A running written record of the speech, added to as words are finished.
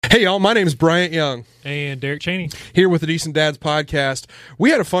Hey, y'all, my name is Bryant Young. And Derek Chaney. Here with the Decent Dads podcast. We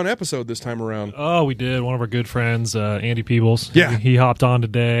had a fun episode this time around. Oh, we did. One of our good friends, Andy Peebles. Yeah. He hopped on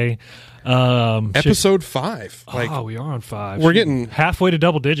today. Episode 5. We are on 5. We're getting halfway to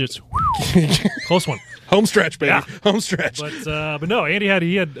double digits. Close one. Home stretch, baby. Yeah. Home stretch. But no, Andy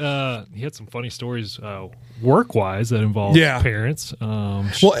had some funny stories work wise that involved parents.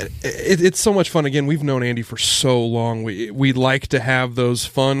 Well, it's so much fun. Again, we've known Andy for so long. We like to have those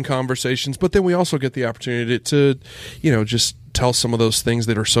fun conversations, but then we also get the opportunity to just tell some of those things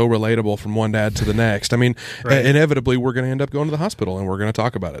that are so relatable from one dad to the next. I mean, inevitably, we're going to end up going to the hospital and we're going to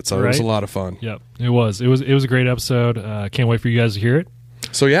talk about it. So It was a lot of fun. Yep, it was. It was a great episode. Can't wait for you guys to hear it.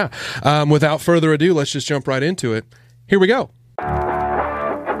 So without further ado, let's just jump right into it. Here we go.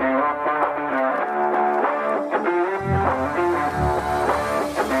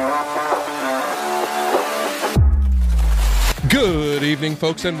 Good evening,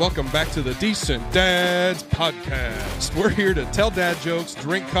 folks, and welcome back to the Decent Dads podcast. We're here to tell dad jokes,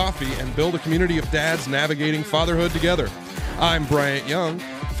 drink coffee, and build a community of dads navigating fatherhood together. I'm Bryant Young,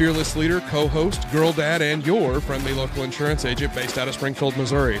 fearless leader, co-host, girl dad, and your friendly local insurance agent based out of Springfield,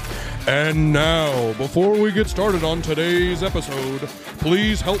 Missouri. And now, before we get started on today's episode,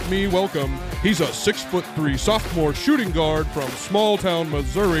 please help me welcome, he's a 6'3" sophomore shooting guard from small town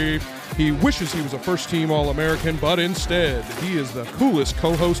Missouri. He wishes he was a first-team All-American, but instead, he is the coolest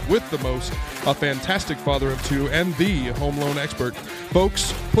co-host with the most, a fantastic father of two, and the home loan expert.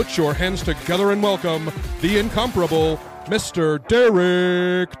 Folks, put your hands together and welcome the incomparable Mr.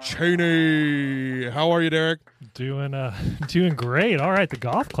 Derek Chaney. How are you, Derek? Doing great. All right, the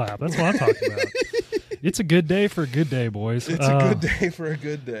golf clap. That's what I'm talking about. It's a good day for a good day, boys. It's a good day for a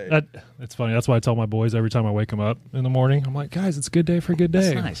good day. It's funny. That's why I tell my boys every time I wake them up in the morning. I'm like, guys, it's a good day for a good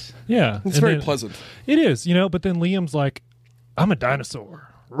day. That's nice. Yeah. It's very pleasant. It is, but then Liam's like, I'm a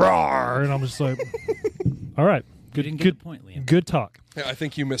dinosaur. Roar. And I'm just like, all right. Good point, Liam. Good talk. Yeah, I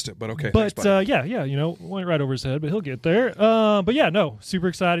think you missed it, but okay. But went right over his head, but he'll get there. Super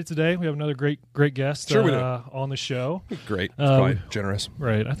excited today. We have another great guest on the show. Great. Quite generous.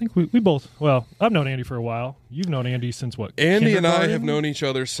 Right. I think we both, I've known Andy for a while. You've known Andy since what? Andy and I have known each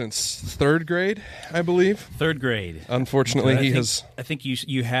other since third grade, I believe. Third grade. Unfortunately, I think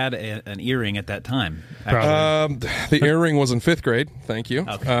you had an earring at that time. The earring was in fifth grade. Thank you.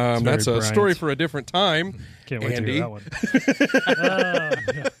 Okay. That's a story for a different time. Can't wait Andy. to hear that one.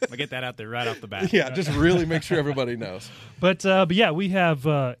 I'll get that out there right off the bat. Yeah, just really make sure everybody knows. But we have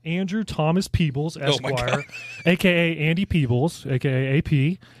Andrew Thomas Peebles, Esquire, a.k.a. Andy Peebles, a.k.a.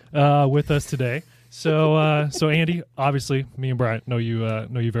 AP, with us today. So Andy, obviously, me and Bryant know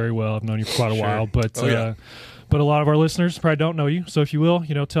you very well. I've known you for quite a while, but but a lot of our listeners probably don't know you. So if you will,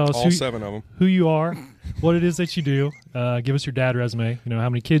 tell us all 7 of them who you are, what it is that you do. Give us your dad resume. How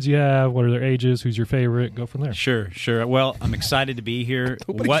many kids you have, what are their ages, who's your favorite. Go from there. Sure. Well, I'm excited to be here.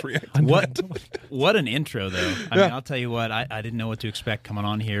 What an intro, though. I mean, I'll tell you what, I didn't know what to expect coming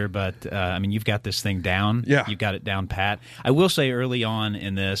on here, but you've got this thing down. Yeah. You've got it down pat. I will say early on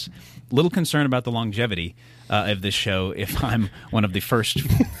in this, little concern about the longevity of this show. If I'm one of the first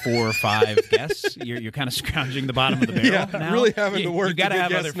 4 or 5 guests, you're kind of scrounging the bottom of the barrel. Yeah, really having to work. You got to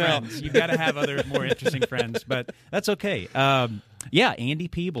have other now. friends. You've got to have other more interesting friends, but that's okay. Andy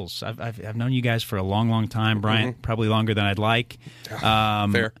Peebles. I've known you guys for a long time. Bryant, probably longer than I'd like.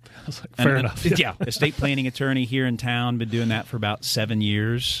 Fair. Fair enough. Yeah, estate planning attorney here in town. Been doing that for about 7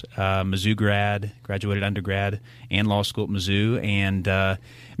 years. Mizzou grad, graduated undergrad and law school at Mizzou, and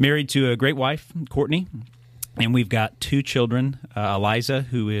married to a great wife, Courtney. And we've got 2 children, Eliza,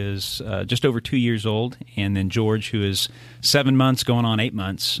 who is just over 2 years old, and then George, who is 7 months, going on 8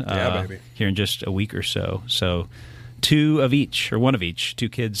 months baby. here in just a week or so. So 2 of each, or 1 of each, 2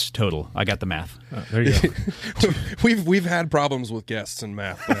 kids total. I got the math. There you go. We've had problems with guests in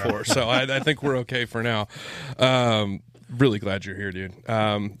math before, so I think we're okay for now. Really glad you're here, dude.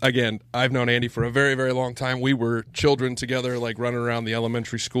 Again, I've known Andy for a very, very long time. We were children together, like running around the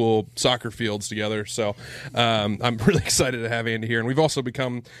elementary school soccer fields together. So I'm really excited to have Andy here. And we've also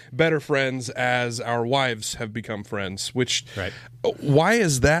become better friends as our wives have become friends, which why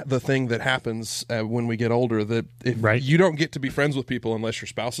is that the thing that happens when we get older? That you don't get to be friends with people unless your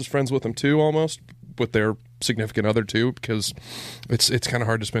spouse is friends with them too, almost, with their significant other too, because it's kind of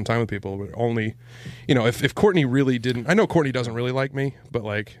hard to spend time with people. But only, if Courtney really didn't, I know Courtney doesn't really like me, but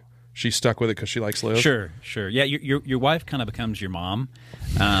like she's stuck with it because she likes Liv. Sure. Yeah, your wife kind of becomes your mom.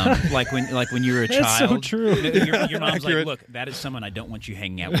 Like when you were a child. That's so true. Your mom's like, look, that is someone I don't want you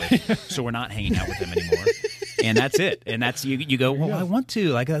hanging out with, so we're not hanging out with them anymore. and that's it. And that's you go, well, I want to.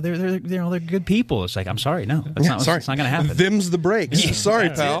 Like they're good people. It's like, I'm sorry, no, that's not. Sorry. It's not going to happen. Them's the breaks. Sorry,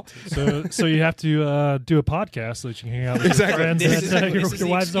 pal. So you have to do a podcast so that you can hang out with your friends that your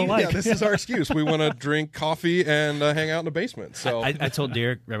wives don't like. Yeah, this is our excuse. We want to drink coffee and hang out in the basement. So I told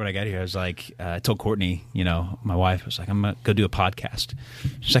Derek right when I got here, I was like, I told Courtney, my wife, I was like, I'm going to go do a podcast.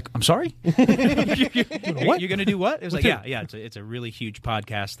 She's like, I'm sorry? You're going to do what? It was like, yeah, it's a really huge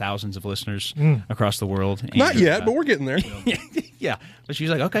podcast, thousands of listeners across the world. Not yet, but we're getting there. Yeah. But she's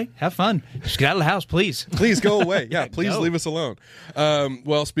like, okay, have fun. Just get out of the house, please. Please go away. Yeah, please leave us alone.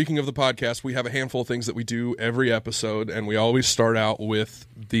 Well, speaking of the podcast, we have a handful of things that we do every episode, and we always start out with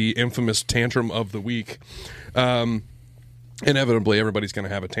the infamous tantrum of the week. Inevitably, everybody's going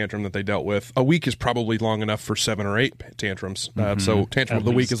to have a tantrum that they dealt with. A week is probably long enough for 7 or 8 tantrums. So tantrum of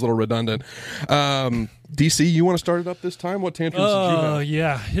the week is a little redundant. DC, you want to start it up this time? What tantrums did you have?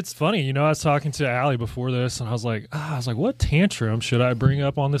 Yeah, it's funny. I was talking to Allie before this, and I was like, what tantrum should I bring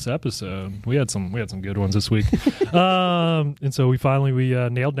up on this episode? We had some good ones this week, and so we finally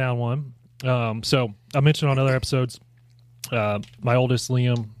nailed down one. So I mentioned on other episodes. My oldest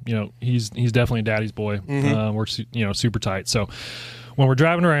Liam, he's definitely a daddy's boy. We're super tight. So when we're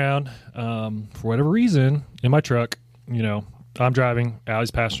driving around, for whatever reason, in my truck, I'm driving,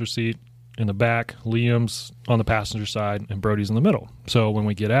 Allie's passenger seat in the back, Liam's on the passenger side, and Brody's in the middle. So when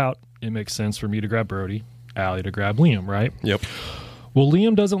we get out, it makes sense for me to grab Brody, Allie to grab Liam, right? Yep. Well,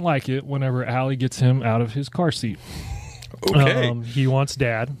 Liam doesn't like it whenever Allie gets him out of his car seat. Okay. He wants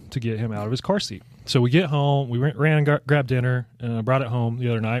Dad to get him out of his car seat. So we get home. We ran and grabbed dinner. Brought it home the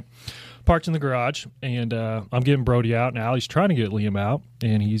other night. Parked in the garage, and I'm getting Brody out, and Allie's trying to get Liam out,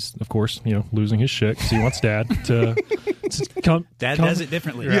 and he's, of course, losing his shit because he wants Dad to come. Dad does it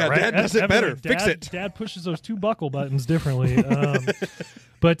differently. Yeah, right? Dad does it better. Fix it. Dad pushes those 2 buckle buttons differently.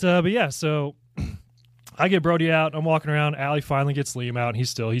 But yeah, so I get Brody out. I'm walking around. Allie finally gets Liam out, and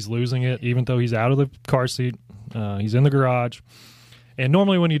he's losing it, even though he's out of the car seat. He's in the garage, and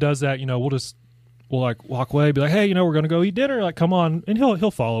normally when he does that, we'll like walk away, be like, hey, we're going to go eat dinner. Like, come on. And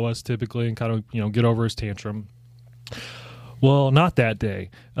he'll follow us typically and kind of, get over his tantrum. Well, not that day.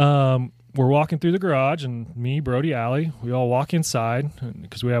 We're walking through the garage, and me, Brody, Allie, we all walk inside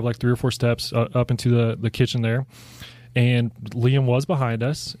because we have like 3 or 4 steps up into the kitchen there. And Liam was behind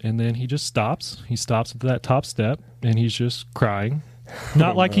us, and then he just stops. He stops at that top step, and he's just crying.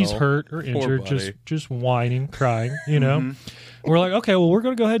 Not like he's hurt or injured, just whining, crying, We're like, okay, well, we're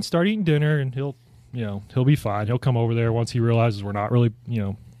going to go ahead and start eating dinner, and he'll be fine. He'll come over there once he realizes we're not really,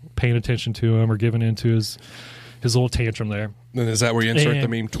 paying attention to him or giving into his little tantrum there. And is that where you insert the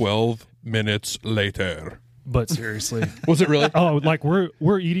meme 12 minutes later? But seriously. Was it really? Oh, like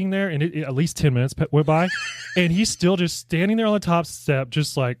we're eating there, and at least 10 minutes went by, and he's still just standing there on the top step,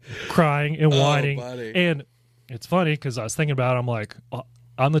 just like crying and whining. Buddy. And it's funny because I was thinking about it. I'm like,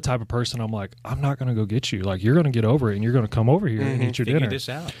 I'm the type of person, I'm like, I'm not going to go get you. Like, you're going to get over it, and you're going to come over here and eat your Figure dinner. this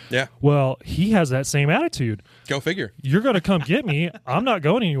out. Yeah. Well, he has that same attitude. Go figure. You're going to come get me. I'm not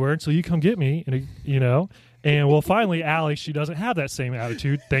going anywhere until you come get me, and And well, finally, Allie, she doesn't have that same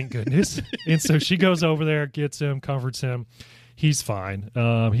attitude, thank goodness. And so she goes over there, gets him, comforts him. He's fine.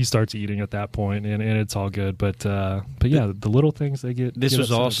 He starts eating at that point, and it's all good. But yeah, the little things they get. This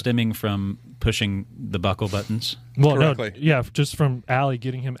was all about. stemming from pushing the buckle buttons. Well, correctly. No, yeah, just from Allie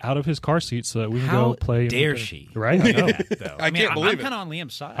getting him out of his car seat so that we can go play. How dare she? Right? I know. I can't believe I'm it. kind of on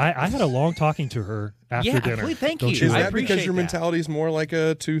Liam's side. I had a long talking to her after dinner. Yeah, thank Don't you. Is I that appreciate because your that. mentality is more like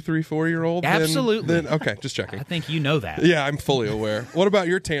a 2, 3, 4-year-old? Absolutely. Okay, just checking. I think you know that. Yeah, I'm fully aware. What about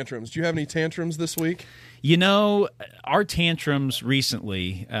your tantrums? Do you have any tantrums this week? Our tantrums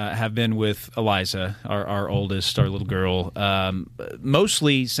recently have been with Eliza, our oldest, our little girl,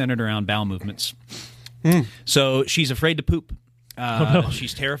 mostly centered around bowel movements. So she's afraid to poop.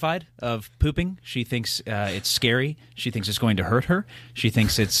 She's terrified of pooping. She thinks it's scary. She thinks it's going to hurt her. She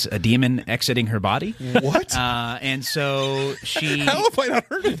thinks it's a demon exiting her body. What? And so she. How have I not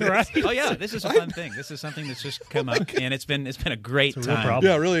heard of this? Right? Oh yeah, this is a fun thing. This is something that's just come up, and it's been a great time.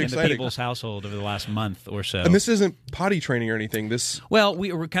 problem. Yeah, really in exciting. the People's household over the last month or so. And this isn't potty training or anything. Well,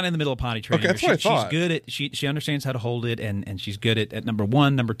 we're kind of in the middle of potty training. Okay, that's what I thought. She's good at she understands how to hold it, and she's good at number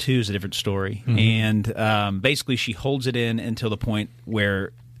one. Number two is a different story, and basically she holds it in until the point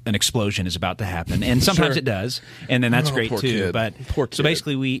where an explosion is about to happen, and sometimes it does, and then that's great poor too. kid. But Poor kid. so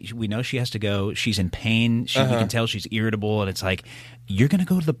basically, we know she has to go. She's in pain. You can tell she's irritable, and it's like you're going to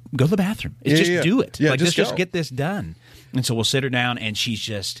go to the bathroom. Do it. Yeah, like let's just go. get this done. And so we'll sit her down, and she's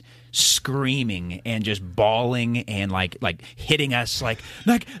just screaming and just bawling and like hitting us like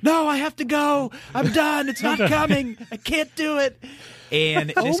no, I have to go. I'm done. It's not coming. I can't do it.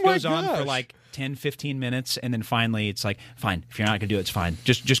 And this goes on for like 10, 15 minutes, and then finally it's like, fine, if you're not going to do it, it's fine.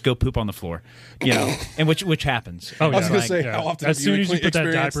 Just go poop on the floor, and which happens. Oh, yeah. I was going to Like, say, how often as have soon you as you put that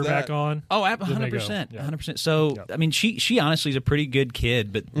experienced diaper back on, 100%, Yeah. 100%. So I mean, she honestly is a pretty good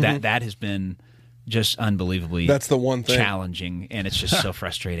kid, but that has been just unbelievably That's the one thing. challenging, and it's just so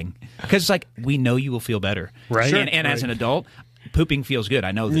frustrating because it's like we know you will feel better, Right. And, Sure. and as an adult, pooping feels good.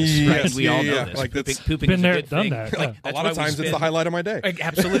 I know this. Yes, right? We all know yeah. this. Like, Pooping been is there, a good done thing. that. Like, Yeah. A lot of times it's the highlight of my day.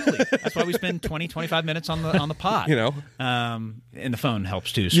 Absolutely. That's why we spend 20, 25 minutes on the pot. And the phone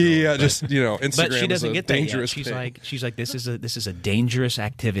helps too. Yeah, but, just Instagram. But she is doesn't a get that yet. dangerous She's thing. like, this is a dangerous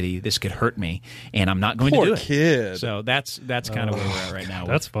activity. This could hurt me, and I'm not going Poor to do it. kid. So that's kind of where we're at right now.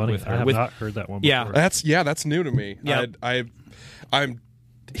 That's funny. With I her. have With- not heard that one Yeah. before. That's new to me. Yeah.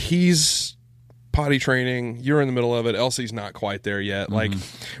 He's potty training. You're in the middle of it. Elsie's not quite there yet. Mm-hmm. Like,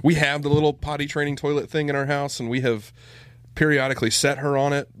 we have the little potty training toilet thing in our house, and we have periodically set her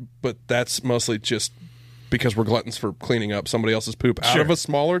on it, but that's mostly just because we're gluttons for cleaning up somebody else's poop out Sure. of a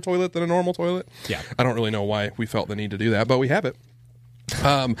smaller toilet than a normal toilet. Yeah. I don't really know why we felt the need to do that, but we have it.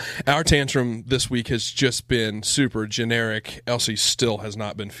 Our tantrum this week has just been super generic. Elsie still has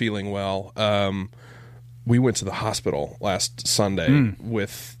not been feeling well. We went to the hospital last Sunday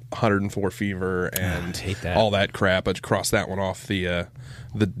with 104 fever and hate that. all that crap. I crossed that one off the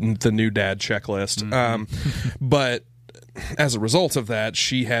new dad checklist. But as a result of that,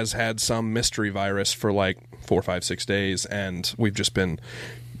 she has had some mystery virus for like 4, 5, 6 days, and we've just been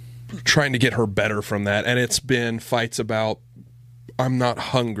trying to get her better from that. And it's been fights about, I'm not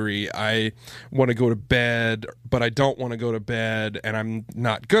hungry, I want to go to bed, but I don't want to go to bed, and I'm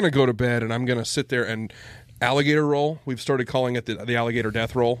not going to go to bed, and I'm going to sit there and alligator roll. We've started calling it the alligator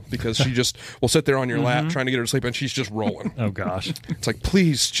death roll, because she just will sit there on your lap trying to get her to sleep, and she's just rolling. Oh gosh. It's like,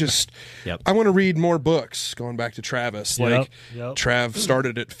 please, just, Yep. I want to read more books. Going back to Travis, like, Yep. Trav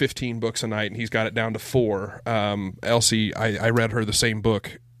started at 15 books a night, and he's got it down to 4. Elsie, I read her the same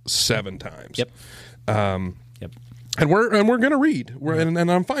book 7 times. Yep. Yep. And we're gonna read, and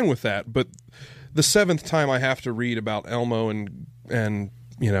I'm fine with that. But the 7th time I have to read about Elmo and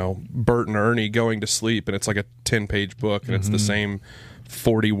Bert and Ernie going to sleep, and it's like a 10-page book, and it's the same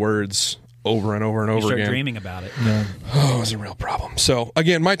 40 words over and over and You over start again. dreaming about it. Oh, it was a real problem. So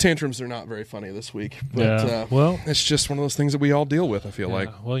again, my tantrums are not very funny this week, but Yeah. Well, it's just one of those things that we all deal with. I feel like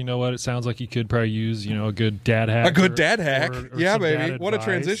well, you know what? It sounds like you could probably use, a good dad hack. a good dad hack. or Yeah, some baby. dad What a advice.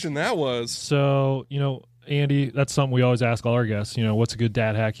 transition that was. So, Andy, that's something we always ask all our guests. What's a good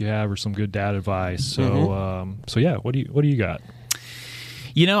dad hack you have, or some good dad advice? So, yeah, what do you got?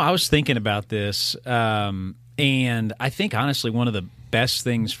 I was thinking about this, and I think honestly one of the best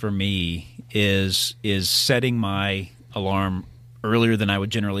things for me is setting my alarm earlier than I would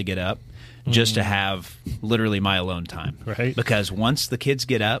generally get up, just to have literally my alone time. Right. Because once the kids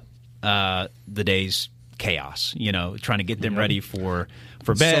get up, the day's chaos. Trying to get them ready for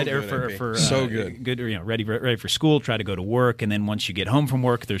bed, So or good, for MP. So good. ready for school. Try to go to work, and then once you get home from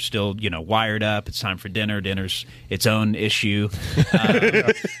work, they're still wired up. It's time for dinner. Dinner's its own issue.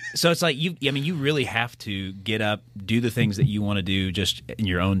 So it's like you really have to get up, do the things that you want to do just in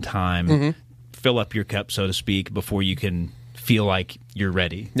your own time, fill up your cup, so to speak, before you can feel like you're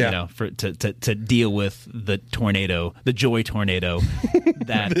ready, Yeah. to deal with the tornado, the joy tornado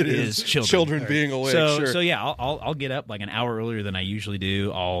that is children. Children being awake. So, sure. so yeah, I'll get up like an hour earlier than I usually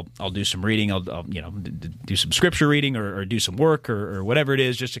do. I'll do some reading. I'll do some scripture reading or do some work or whatever it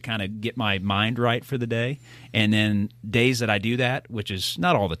is, just to kind of get my mind right for the day. And then days that I do that, which is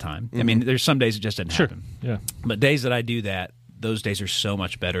not all the time. I mean, there's some days it just doesn't happen. Yeah. But days that I do that, those days are so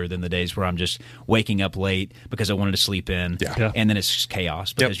much better than the days where I'm just waking up late because I wanted to sleep in, Yeah. and then it's just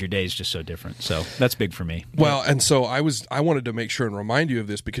chaos because your day is just so different. So that's big for me. Well, and so I wanted to make sure and remind you of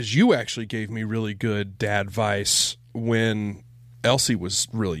this, because you actually gave me really good dad advice when Elsie was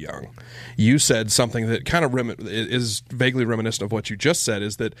really young. You said something that kind of is vaguely reminiscent of what you just said,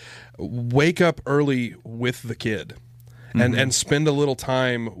 is that wake up early with the kid. And spend a little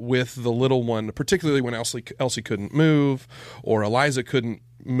time with the little one, particularly when Elsie couldn't move or Eliza couldn't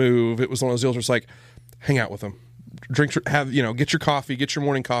move. It was one of those deals where it's like, hang out with them, get your coffee, get your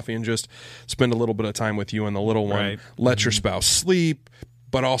morning coffee, and just spend a little bit of time with you and the little one. Right. Let your spouse sleep,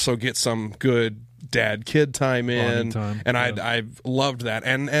 but also get some good dad-kid time in. Bonding time. And Yeah. I've loved that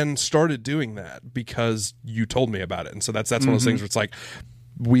and started doing that because you told me about it. And so that's one of those things where it's like,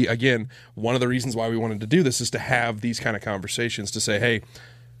 one of the reasons why we wanted to do this is to have these kind of conversations, to say, hey,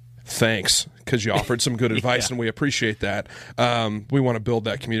 thanks, because you offered some good advice and we appreciate that. We want to build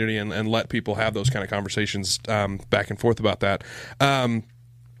that community and let people have those kind of conversations back and forth about that.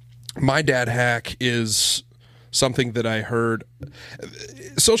 My dad hack is something that I heard.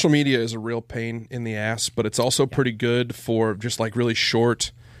 Social media is a real pain in the ass, but it's also pretty good for just like really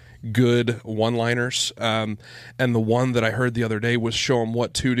short, good one-liners. And the one that I heard the other day was show them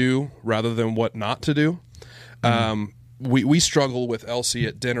what to do rather than what not to do. We struggle with Elsie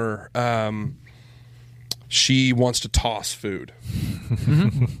at dinner. She wants to toss food.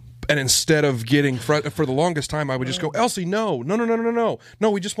 And instead of getting for the longest time, I would just go, Elsie, no,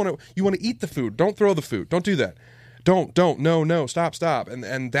 we just you want to eat the food. Don't throw the food. Don't do that. No, stop.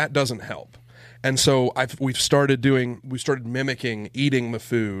 And that doesn't help. And so we've started mimicking eating the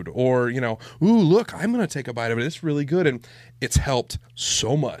food, or, ooh, look, I'm going to take a bite of it. It's really good. And it's helped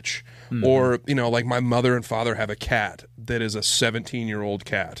so much. Mm-hmm. Or, like my mother and father have a cat that is a 17-year-old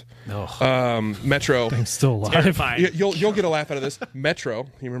cat. Oh. Metro. I'm still alive. You'll get a laugh out of this. Metro.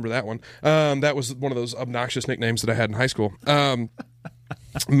 You remember that one? That was one of those obnoxious nicknames that I had in high school.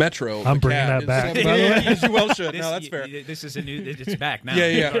 Metro. I'm bringing that back. By the way. As you well should. No, that's fair. This is a new. It's back now.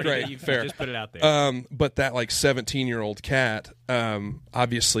 Yeah, right. You fair. Just put it out there. But that 17-year-old cat,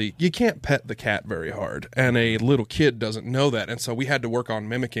 obviously, you can't pet the cat very hard, and a little kid doesn't know that, and so we had to work on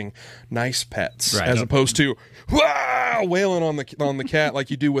mimicking nice pets as opposed to wailing on the cat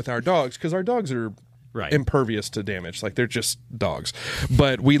like you do with our dogs, because our dogs are impervious to damage, like they're just dogs.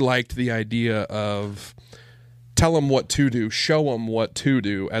 But we liked the idea of tell them what to do, show them what to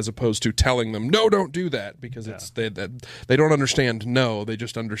do, as opposed to telling them, no, don't do that, because they don't understand no, they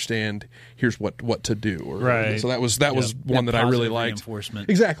just understand here's what to do. So that was one that I really liked. Reinforcement.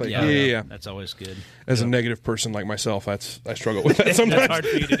 Exactly. Yeah. That's always good. As a negative person like myself, I struggle with that sometimes. That's hard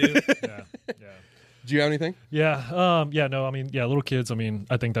for you to do. Yeah. Do you have anything? Little kids,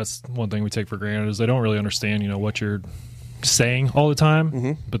 I think that's one thing we take for granted is they don't really understand, what you're saying all the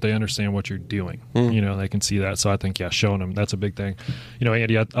time, but they understand what you're doing. They can see that. So I think, showing them, that's a big thing.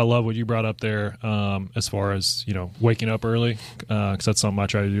 Andy, I love what you brought up there as far as, waking up early, because that's something I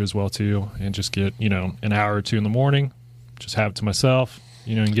try to do as well, too, and just get, an hour or two in the morning, just have it to myself,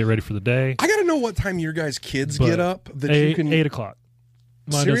 and get ready for the day. I got to know what time your guys' kids get up. You can 8 o'clock.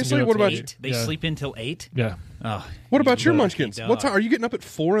 Seriously? What about you? They sleep until 8? Yeah. Oh, what about your munchkins? What time? Are you getting up at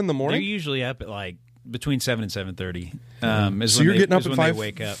 4 in the morning? They're usually up at between 7 and 7:30. So you're getting up at 5,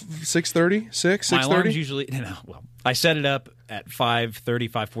 wake up. 6:30, 6:30. My alarm's usually I set it up at 5:30,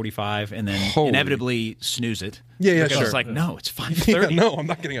 5:45, and then inevitably snooze it. Yeah, because sure. it's no, it's 5:30. No, I'm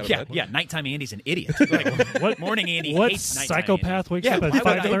not getting out of bed. Yeah, nighttime Andy's an idiot. What morning Andy? What hates psychopath Andy. wakes up at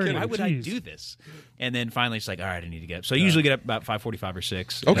 5:30? Why would I do this? And then finally, it's all right, I need to get up. So I usually get up about 5:45 or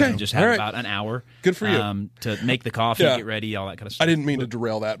 6. Okay, and just have about an hour. Good for you. To make the coffee, get ready, all that kind of stuff. I didn't mean to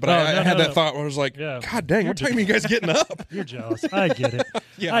derail that, but I had that thought where I was like, God dang, what time are you guys getting up? You're jealous. I get it.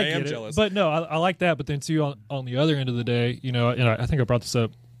 I am jealous. But no, I like that. But then too, on the other end of the day, and I think I brought this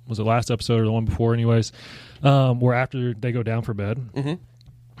up. Was it last episode or the one before? Anyways, where after they go down for bed,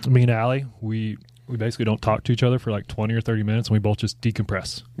 me and Allie, we basically don't talk to each other for 20 or 30 minutes, and we both just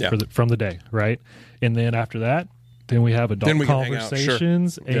decompress from the day, right? And then after that, then we have adult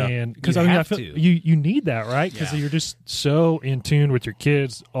conversations, and because I feel you need that, right? Because you're just so in tune with your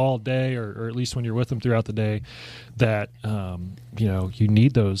kids all day, or at least when you're with them throughout the day, that you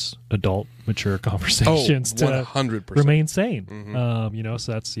need those adult, mature conversations to 100%. remain sane.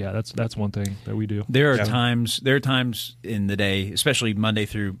 So that's one thing that we do. There are times in the day, especially Monday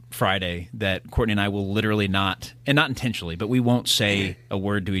through Friday, that Courtney and I will literally not intentionally, but we won't say a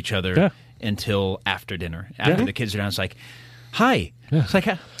word to each other until after dinner. After the kids are down, it's like, hi. Yeah. It's like,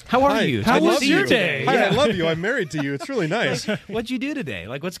 how are you? How was your day? Hi, I love you. I'm married to you. It's really nice. What'd you do today?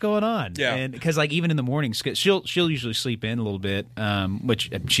 What's going on? Yeah. And because even in the mornings, she'll usually sleep in a little bit,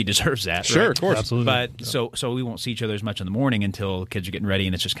 which she deserves that. Sure, right? of course. Absolutely. But so we won't see each other as much in the morning until kids are getting ready,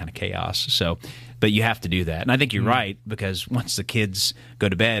 and it's just kind of chaos. So, but you have to do that, and I think you're right, because once the kids go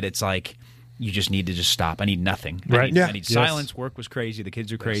to bed, it's like, you just need to just stop. I need nothing. Right. I need silence. Work was crazy. The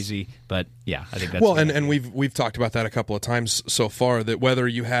kids are crazy. But I think that's and we've talked about that a couple of times so far, that whether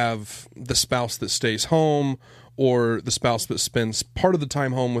you have the spouse that stays home or the spouse that spends part of the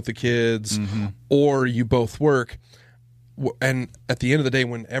time home with the kids, or you both work, and at the end of the day,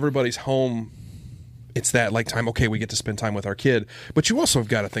 when everybody's home, it's that time, okay, we get to spend time with our kid, but you also have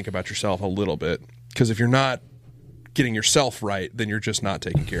got to think about yourself a little bit, because if you're not getting yourself right, then you're just not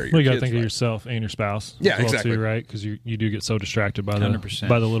taking care of your kids. You got to think of yourself and your spouse. Yeah, as well exactly. Too, right? Because you do get so distracted by the 100%.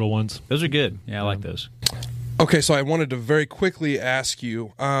 by the little ones. Those are good. Yeah, I like those. Okay, so I wanted to very quickly ask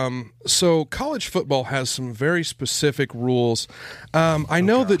you. So college football has some very specific rules. I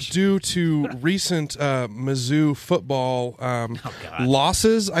know that due to recent Mizzou football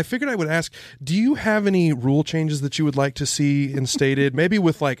losses, I figured I would ask, do you have any rule changes that you would like to see instated? Maybe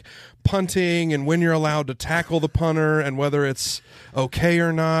with like punting and when you're allowed to tackle the punter and whether it's okay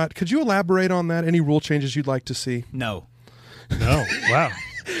or not. Could you elaborate on that? Any rule changes you'd like to see? No. Wow.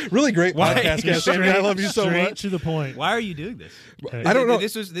 Really great podcast, guest, Andy. I love you so Straight much. to the point. Why are you doing this? I don't know.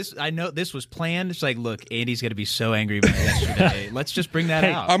 I know this was planned. It's like, look, Andy's going to be so angry about yesterday. Let's just bring that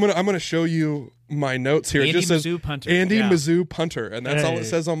out. I'm gonna show you my notes here. Andy It just says Mizzou punter. Andy Yeah. Mizzou punter, and that's all it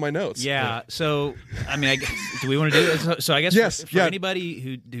says on my notes. Yeah. So, I mean, do we want to do it? So I guess Yes, for anybody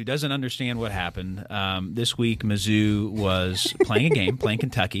who doesn't understand what happened, this week Mizzou was playing a game, playing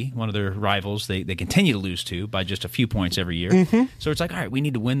Kentucky, one of their rivals. They continue to lose to by just a few points every year. Mm-hmm. So it's like, all right, we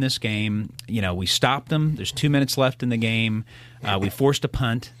need to win this game. You know, we stopped them. There's 2 minutes left in the game. We forced a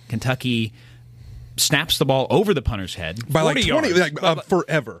punt. Kentucky snaps the ball over the punter's head By like 20, yards.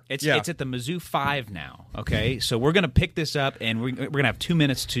 forever. It's at the Mizzou 5 now, okay? So we're going to pick this up, and we're going to have 2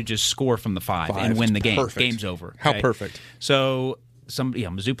 minutes to just score from the 5 and win the game. Perfect. Game's over. How okay? perfect. So some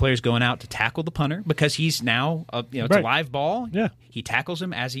Mizzou players going out to tackle the punter because he's now, it's a live ball. Yeah. He tackles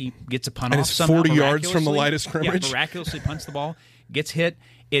him as he gets a punt And off it's somehow. 40 yards from the miraculously. line of scrimmage. Yeah, miraculously punts the ball, gets hit.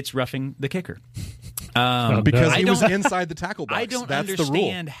 It's roughing the kicker. Because I he was don't- inside the tackle box. I don't That's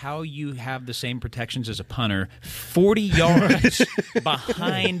understand how you have the same protections as a punter 40 yards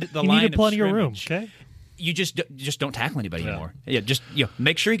behind the You line needed of plenty of room, scrimmage. okay? You just don't tackle anybody anymore. Yeah, just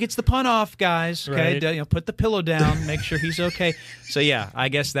make sure he gets the punt off, guys. Okay, Right. Put the pillow down, make sure he's okay. So yeah, I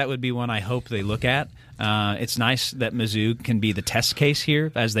guess that would be one I hope they look at. It's nice that Mizzou can be the test case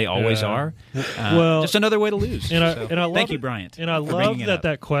here, as they always are. Well, just another way to lose. And I So, love thank you, it- Bryant. And I for love bringing it up.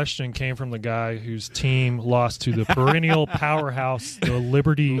 that question came from the guy whose team lost to the perennial powerhouse, the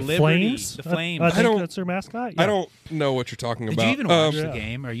Liberty Flames. the Flames. I think don't- that's their mascot. I Yeah. don't know what you're talking Did about. you even watch Yeah. the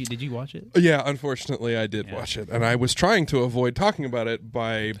game? Did you watch it? Yeah, unfortunately, I did watch it, and I was trying to avoid talking about it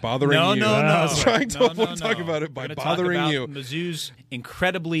by bothering you. I was trying to avoid talking about it by We're gonna bothering talk you. about Mizzou's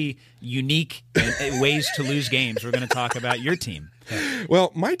incredibly unique ways to lose games. We're going to talk about your team.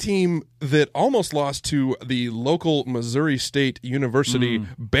 Well, my team that almost lost to the local Missouri State University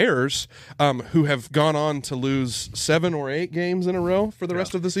Bears, who have gone on to lose 7 or 8 games in a row for the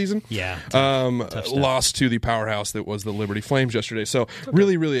rest of the season. Yeah, Lost to the powerhouse that was the Liberty Flames yesterday. So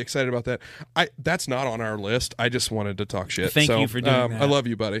really, really excited about that. That's not on our list. I just wanted to talk shit. Thank you for doing that. I love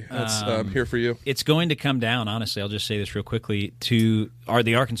you, buddy. I'm here for you. It's going to come down, honestly, I'll just say this real quickly, to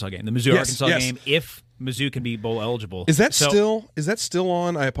the Arkansas game, the Mizzou-Arkansas game, if Mizzou can be bowl eligible. Is that still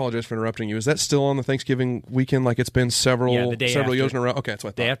on? I apologize for interrupting you. Is that still on the Thanksgiving weekend? Like it's been several years in a row? Okay, that's what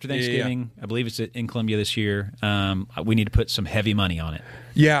I thought. Day after Thanksgiving, I believe it's in Columbia this year. We need to put some heavy money on it.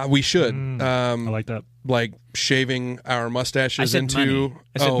 Yeah, we should. I like that. Like shaving our mustaches I said into. money.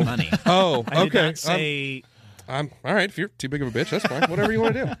 I said money. Oh, I did okay. not say. I'm all right. If you're too big of a bitch, that's fine. Whatever you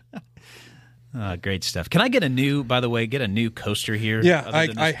want to do. Great stuff. Can I get a new coaster here? Yeah, other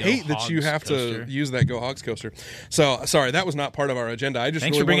than I this hate Go that you Hogs have coaster? to use that Go Hogs coaster. So, sorry, that was not part of our agenda. I just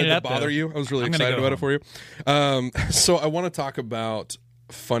Thanks really for bringing wanted it to up, bother though. you. I was really I'm gonna excited go about it for you. So, I want to talk about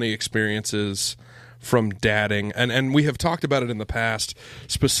funny experiences from dadding. And we have talked about it in the past,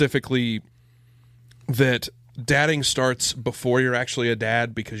 specifically that dadding starts before you're actually a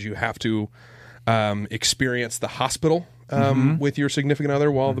dad because you have to experience the hospital with your significant other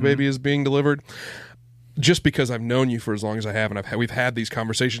while the baby is being delivered. Just because I've known you for as long as I have, and we've had these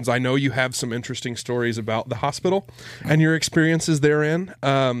conversations, I know you have some interesting stories about the hospital and your experiences therein.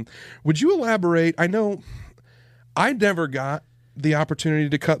 Would you elaborate? I know I never got the opportunity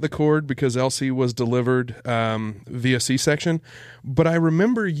to cut the cord because Elsie was delivered via C-section, but I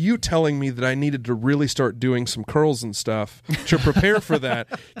remember you telling me that I needed to really start doing some curls and stuff to prepare for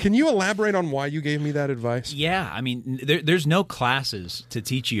that. Can you elaborate on why you gave me that advice? Yeah, I mean, there's no classes to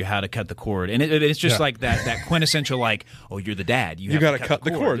teach you how to cut the cord, and it's just like that quintessential like, oh, you're the dad, you have gotta to cut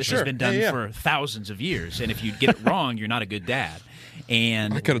the cord. This Sure. has been done Yeah. for thousands of years, and if you get it wrong, you're not a good dad.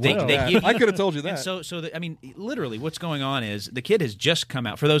 And I could have told you that. give I could have told you And that. so I mean, literally, what's going on is the kid has just come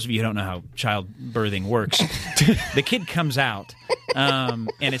out. For those of you who don't know how childbirthing works, the kid comes out, and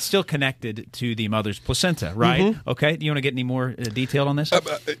it's still connected to the mother's placenta, right? Okay. Do you want to get any more detailed on this?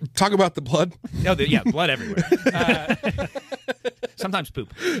 Talk about the blood. No, blood everywhere. Sometimes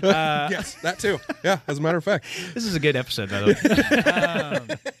poop. Yes, that too. Yeah, as a matter of fact. This is a good episode, by the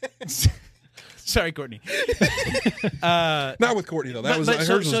way. Sorry, Courtney. Not with Courtney though. That was I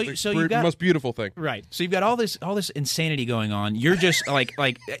heard the most beautiful thing. Right. So you've got all this insanity going on. You're just like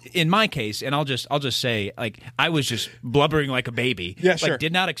in my case, and I'll just say like I was just blubbering like a baby. Yeah, sure. Like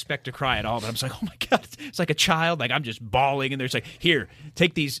did not expect to cry at all. But I'm just like, oh my god, it's like a child. Like I'm just bawling, and there's like, here,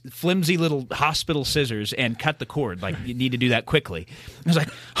 take these flimsy little hospital scissors and cut the cord. Like you need to do that quickly. I was like,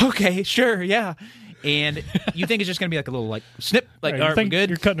 okay, sure, yeah. And you think it's just going to be like a little like snip, like all right, we're good.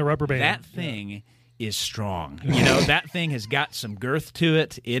 You're cutting a rubber band. That thing is strong. You know, that thing has got some girth to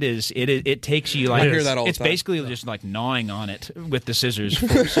it. It takes you like I hear that all the it's time. basically just like gnawing on it with the scissors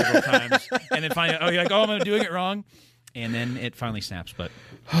for several times, and then finally, you're like, I'm doing it wrong, and then it finally snaps. But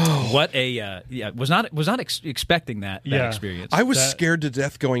what a was not expecting that experience. I was scared to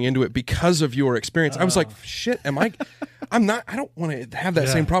death going into it because of your experience. I was like, shit, I'm not. I don't want to have that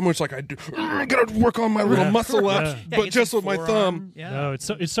same problem. It's like I got to work on my little muscle up, but just with my thumb. Yeah. No,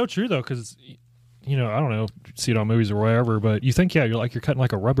 it's so true though, because I don't know, if you see it on movies or whatever, but you think you're cutting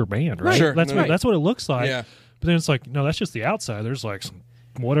like a rubber band, right? Sure. That's what it looks like. Yeah. But then it's like, no, that's just the outside. There's like some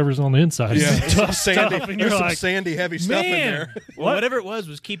whatever's on the inside. Yeah, Tough sandy, stuff, and there's you're some like, sandy, heavy stuff in man, there. Well, whatever it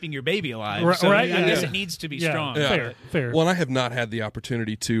was keeping your baby alive. Right, So right, I guess yeah. it needs to be Yeah. strong. Yeah. Fair. Well, and I have not had the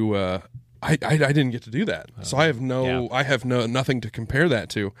opportunity to. I didn't get to do that, so I have nothing to compare that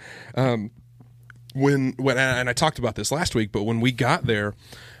to. When and I talked about this last week, but when we got there,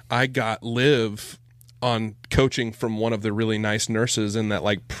 I got Liv on coaching from one of the really nice nurses in that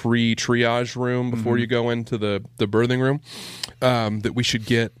like pre-triage room before you go into the birthing room, that we should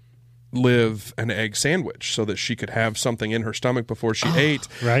get Liv an egg sandwich so that she could have something in her stomach before she ate.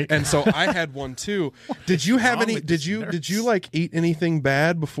 Right. And so I had one too. Did you have any? Did you like eat anything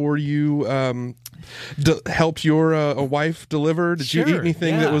bad before you helped your wife deliver? Did you eat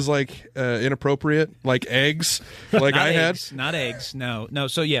anything that was like inappropriate, like eggs, like I had? Not eggs. No.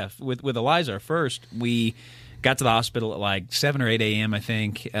 So yeah, with Eliza first, we got to the hospital at like 7 or 8 a.m. I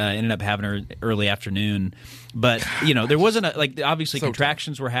think. Ended up having her early afternoon, but there wasn't obviously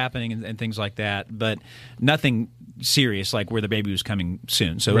contractions were happening and things like that, but nothing serious like where the baby was coming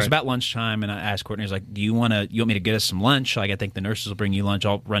soon. So it was about lunchtime, and I asked Courtney, I was like, you want me to get us some lunch? Like I think the nurses will bring you lunch.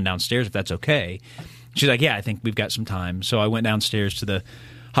 I'll run downstairs if that's okay. She's like, yeah, I think we've got some time. So I went downstairs to the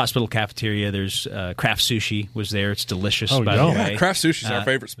hospital cafeteria. There's craft sushi was there. It's delicious, by the way. Craft sushi is our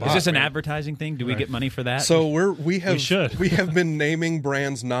favorite spot. Is this an advertising thing? Do we get money for that? So we have been naming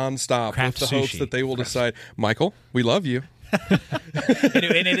brands nonstop Craft with the hopes sushi. that they will decide. Michael, we love you. and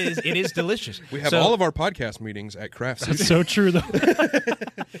it is delicious. We have all of our podcast meetings at Craft Sushi. That's so true though.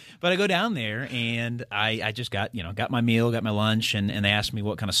 But I go down there and I just got my meal, got my lunch, and they asked me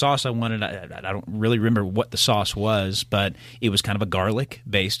what kind of sauce I wanted. I don't really remember what the sauce was, but it was kind of a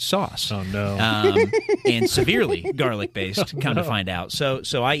garlic-based sauce. Oh no! And severely garlic-based. Come to find out. So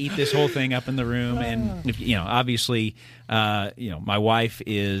I eat this whole thing up in the room, and obviously. My wife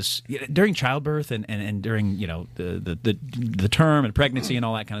is during childbirth and during the term and pregnancy and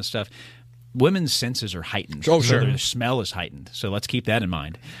all that kind of stuff. Women's senses are heightened. Oh, sure. So their smell is heightened. So let's keep that in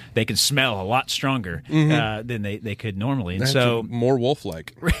mind. They can smell a lot stronger than they could normally. And so more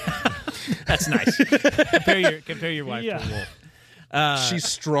wolf-like. that's nice. compare your wife to a wolf. She's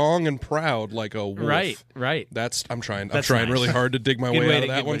strong and proud like a wolf. Right. I'm trying That's nice. Really hard to dig my way out of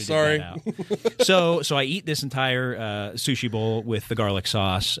that one. Sorry. So I eat this entire sushi bowl with the garlic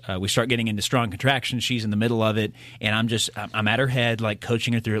sauce. We start getting into strong contractions. She's in the middle of it, and I'm at her head, like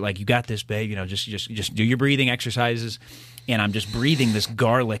coaching her through it. Like, you got this, babe. Just do your breathing exercises. And I'm just breathing this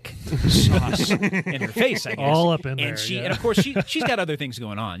garlic sauce in her face, I guess. All up in there. And of course, she's got other things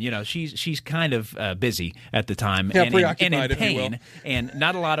going on. She's kind of busy at the time, yeah, and in pain, and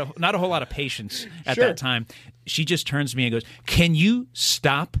not a whole lot of patience at that time. She just turns to me and goes, "Can you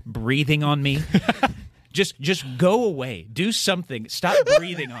stop breathing on me?" Just go away. Do something. Stop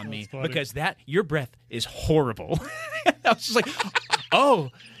breathing on me because your breath is horrible. I was just like,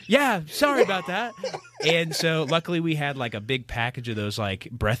 oh. Yeah, sorry about that. And so luckily we had like a big package of those like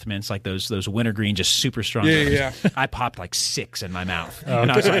breath mints, like those wintergreen, just super strong. Yeah. I popped like 6 in my mouth.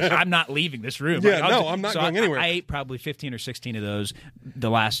 And I was like, I'm not leaving this room. Yeah, I'm not going anywhere. I ate probably 15 or 16 of those the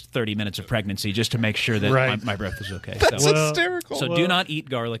last 30 minutes of pregnancy just to make sure that my breath was okay. That's hysterical. So do not eat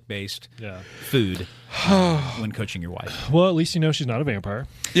garlic-based food when coaching your wife. Well, at least she's not a vampire.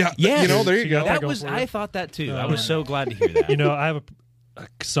 Yeah. There you go. I thought that too. I was so glad to hear that. I have a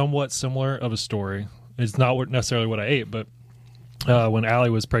somewhat similar of a story. It's not necessarily what I ate, but when Allie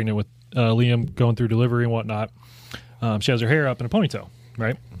was pregnant with Liam, going through delivery and whatnot, she has her hair up in a ponytail,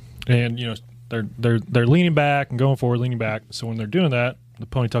 right? And they're leaning back and going forward, leaning back. So when they're doing that, the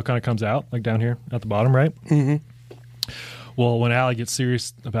ponytail kind of comes out, like down here at the bottom, right? Mm-hmm. Well, when Allie gets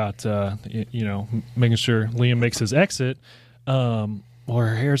serious about making sure Liam makes his exit, well,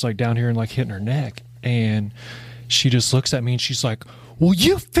 her hair's like down here and like hitting her neck, and she just looks at me and she's like, "Will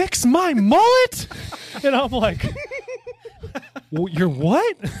you fix my mullet?" And I'm like, well, "You're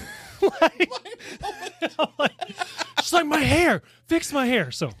what?" She's like, "My hair, fix my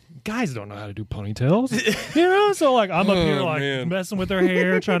hair." So guys don't know how to do ponytails, so like I'm up here like messing with her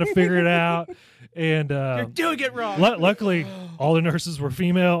hair, trying to figure it out. And you're doing it wrong. Luckily, all the nurses were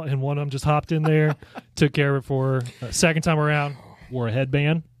female, and one of them just hopped in there, took care of it for her. Second time around, wore a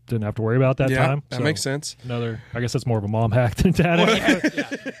headband. Didn't have to worry about that time. That makes sense. I guess that's more of a mom hack than dad hack.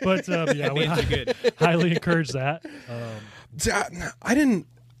 But we highly encourage that. I didn't.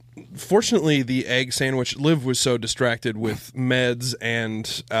 Fortunately, the egg sandwich. Liv was so distracted with meds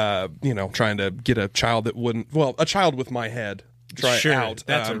and trying to get a child that wouldn't. Well, a child with my head. Out.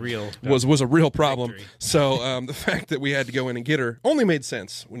 That's a real was a real problem. Victory. So the fact that we had to go in and get her only made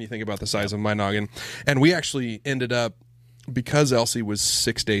sense when you think about the size of my noggin. And we actually ended up, because Elsie was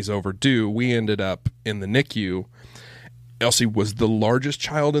 6 days overdue, we ended up in the NICU. Elsie was the largest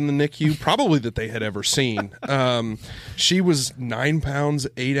child in the NICU probably that they had ever seen. She was 9 pounds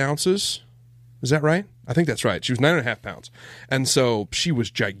 8 ounces. Is that right? I think that's right. She was 9.5 pounds. And so she was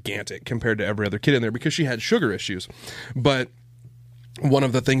gigantic compared to every other kid in there because she had sugar issues. But one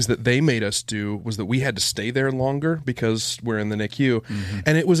of the things that they made us do was that we had to stay there longer because we're in the NICU. Mm-hmm.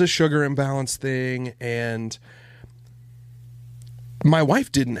 And it was a sugar imbalance thing. And my wife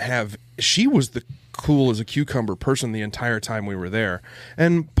she was the cool as a cucumber person the entire time we were there.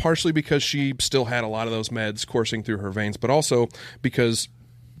 And partially because she still had a lot of those meds coursing through her veins, but also because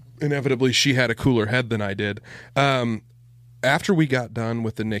inevitably she had a cooler head than I did. After we got done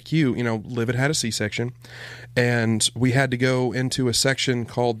with the NICU, Liv had a C-section, and we had to go into a section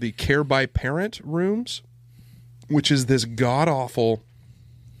called the Care by Parent rooms, which is this god-awful...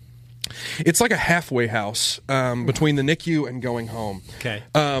 It's like a halfway house between the NICU and going home. Okay.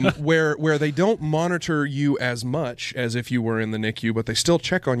 Where they don't monitor you as much as if you were in the NICU, but they still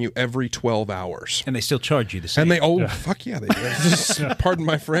check on you every 12 hours. And they still charge you the same. And fuck yeah, they do. Pardon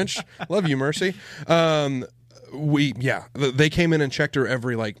my French. Love you, Mercy. They came in and checked her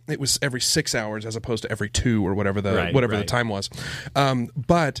it was every 6 hours as opposed to every 2 or whatever the time was.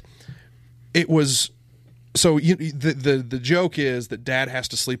 But it was... So the joke is that Dad has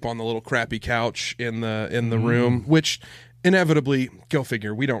to sleep on the little crappy couch in the room, which inevitably, go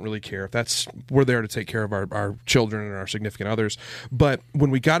figure, we don't really care. We're there to take care of our children and our significant others. But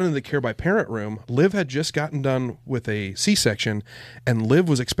when we got into the Care by Parent room, Liv had just gotten done with a C-section, and Liv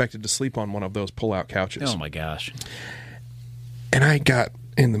was expected to sleep on one of those pull-out couches. Oh my gosh! And I got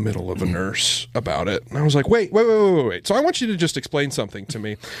in the middle of a nurse about it. And I was like, wait. So I want you to just explain something to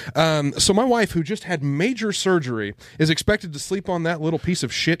me. So my wife, who just had major surgery, is expected to sleep on that little piece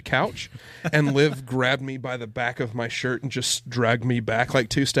of shit couch. And Liv grabbed me by the back of my shirt and just dragged me back like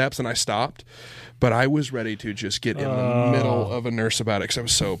 2 steps, and I stopped. But I was ready to just get in the middle of a nurse about it because I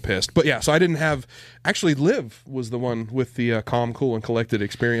was so pissed. But yeah, so I didn't have... Actually, Liv was the one with the calm, cool, and collected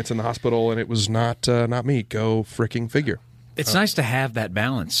experience in the hospital, and it was not me. Go freaking figure. It's nice to have that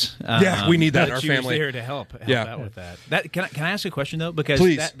balance. We need that in our she family. Was there to help out with that. Can I ask a question though? Because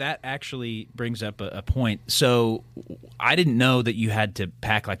that actually brings up a point. So I didn't know that you had to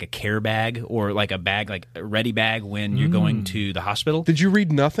pack like a care bag or like a bag, like a ready bag when you're going to the hospital. Did you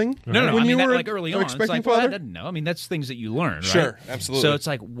read nothing? No. When you were like early on, expecting it's like, I didn't know. I mean, that's things that you learn, right? Sure, absolutely. So it's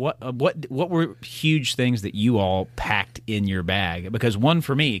like, what were huge things that you all packed in your bag? Because one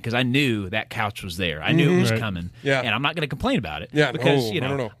for me, because I knew that couch was there. I knew it was coming. Yeah. And I'm not going to complain about it. Yeah, because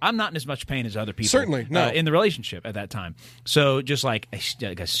no. I'm not in as much pain as other people. Certainly, no. In the relationship at that time. So just like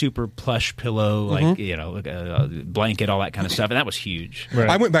a super plush pillow, like a blanket, all that kind of stuff, and that was huge. Right.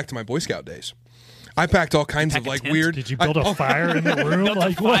 I went back to my Boy Scout days. I packed all kinds of like weird. Did you build a fire in the room? Built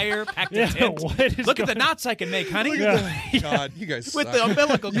a fire, packed a tent. Look at the knots I can make, honey. God, you guys with suck. the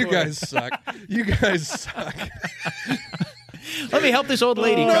umbilical cord. You guys suck. Let me help this old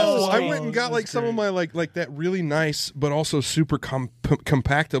lady. No, I went and got like some of my like that really nice but also super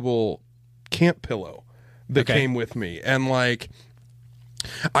compactable camp pillow that came with me, and like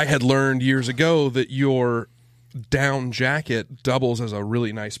I had learned years ago that your down jacket doubles as a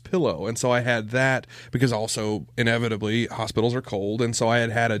really nice pillow, and so I had that because also inevitably hospitals are cold, and so I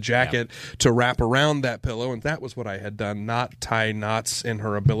had a jacket to wrap around that pillow, and that was what I had done, not tie knots in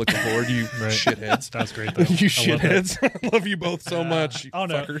her umbilical cord. You shitheads. That's great though. You shitheads. I love you both so much, you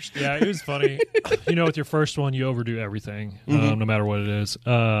fuckers. Yeah, it was funny. With your first one you overdo everything, no matter what it is.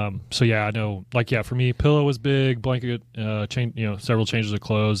 So yeah, I know, for me, pillow was big, blanket, several changes of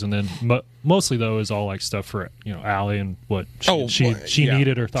clothes, and then mostly though is all like stuff for Allie and what she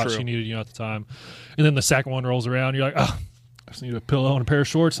needed or thought she needed at the time. And then the second one rolls around, you're like, oh, I just need a pillow and a pair of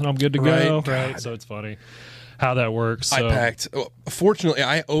shorts and I'm good to go. Right. So it's funny how that works. So. I packed. Fortunately,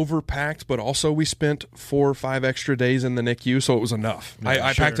 I overpacked, but also we spent 4 or 5 extra days in the NICU, so it was enough.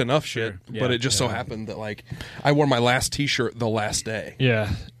 I packed enough shit, but it just so happened that I wore my last T-shirt the last day.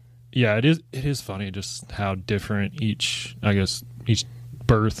 Yeah, it is funny just how different each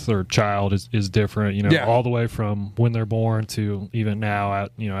birth or child is different. All the way from when they're born to even now,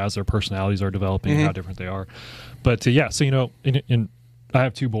 as their personalities are developing, how different they are. But so I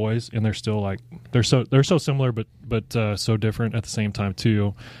have 2 boys, and they're still they're so similar, but so different at the same time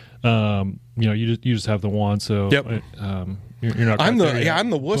too. You just have the one, so you're not. I'm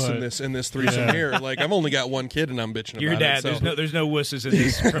the wuss in this threesome here. I've only got 1 kid, and I'm bitching about your dad. it. So. There's no wusses in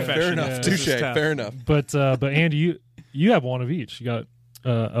this profession. Fair enough. Touche. Fair enough. But Andy, you have one of each. You got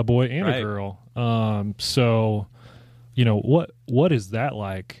a boy and a girl. So what is that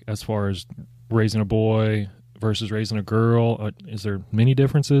like as far as raising a boy versus raising a girl? Is there many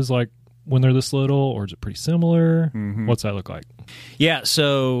differences when they're this little, or is it pretty similar? Mm-hmm. What's that look like? Yeah,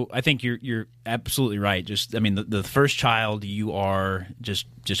 so I think you're absolutely right. Just the first child, you are just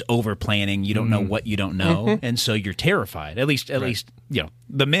over planning. You don't know what you don't know, and so you're terrified. At least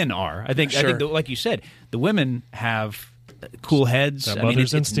the men are. I think like you said, the women have cool heads.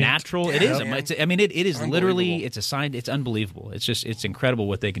 It's natural. It is. It is literally. It's a sign. It's unbelievable. It's incredible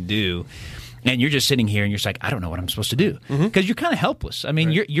what they can do. And you're just sitting here and you're just like, I don't know what I'm supposed to do. Because you're kind of helpless.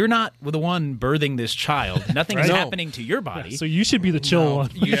 You're not the one birthing this child. Nothing is happening to your body. Yeah, so you should be the chill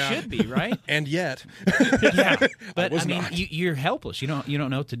one. You should be, right? And yet. But you're helpless. You don't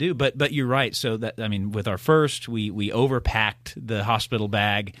know what to do. But you're right. So that with our first, we overpacked the hospital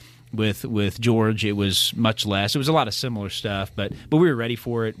bag. With George, it was much less. It was a lot of similar stuff, but we were ready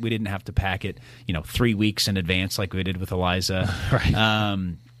for it. We didn't have to pack it, 3 weeks in advance like we did with Eliza.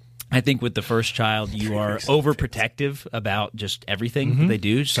 Right. I think with the first child, you are overprotective about just everything they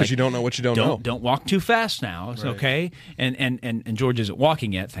do. Because you don't know what you don't know. Don't walk too fast now. It's okay. And George isn't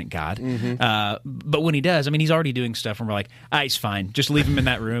walking yet, thank God. But when he does, he's already doing stuff and we're like, he's fine. Just leave him in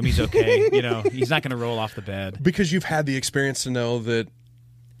that room. He's okay. He's not going to roll off the bed. Because you've had the experience to know that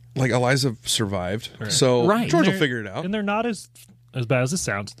Eliza survived. Right. So George will figure it out. And they're not as bad as it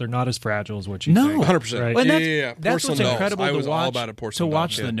sounds. They're not as fragile as what you think. 100%. Right? Well, that's what's incredible I was to watch, all about a porcelain to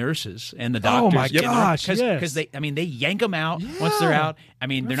watch doll. the nurses and the doctors. Oh my gosh! Because they yank them out once they're out.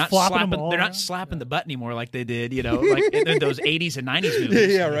 They're not slapping. They're not slapping the butt anymore like they did. Like in those 80s and 90s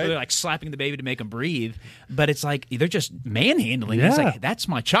movies. Yeah, right. They're like slapping the baby to make them breathe. But it's like they're just manhandling. Yeah. It's like, that's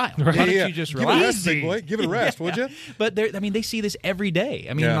my child. Right. Why don't you just relax? Give it a rest, big boy. Give it a rest, would you? But they see this every day.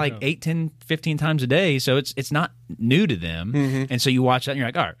 8, 10, 15 times a day. So it's not new to them. And so you watch that and you're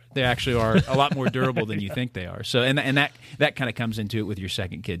like, all right, they actually are a lot more durable than you think they are. So and that kind of comes into it with your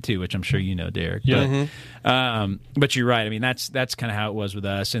second kid too, which I'm sure you know, Derek. Yeah. But you're right. That's kind of how it was with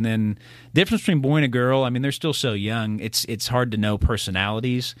us. And then difference between boy and a girl. They're still so young. It's hard to know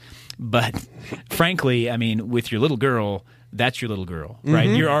personalities. But frankly, with your little girl, that's your little girl, right?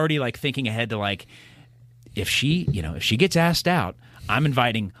 You're already thinking ahead to if she gets asked out, I'm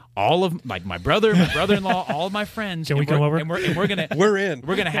inviting all of my brother-in-law, all of my friends. Can we come over? And we're gonna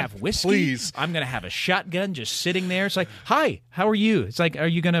We're gonna have whiskey. Please. I'm gonna have a shotgun just sitting there. It's like, hi, how are you? It's like, are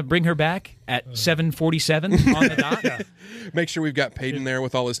you gonna bring her back at 7:47 on the dot? Yeah. Make sure we've got Peyton there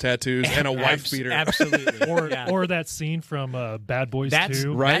with all his tattoos and a wife beater. Absolutely. Or that scene from Bad Boys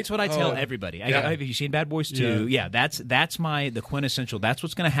 2. Right? That's what I tell everybody. Have you seen Bad Boys 2? Yeah, that's the quintessential. That's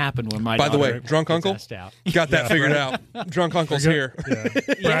what's going to happen when my By the daughter way, drunk gets uncle? asked out. Got that figured out. Drunk uncle's here.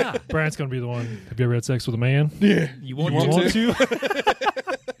 Yeah. Bryant's going to be the one. Have you ever had sex with a man? Yeah. You want to?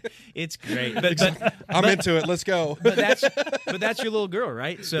 It's great. I'm into it. Let's go. But that's your little girl,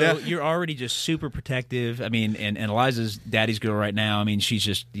 right? So you're already just super protective. And Eliza's daddy's girl right now. She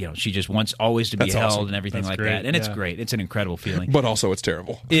just wants always to be held and everything like that. And it's great. It's an incredible feeling. But also it's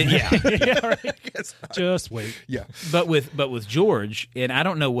terrible. Right. Just wait. Yeah. But with George, and I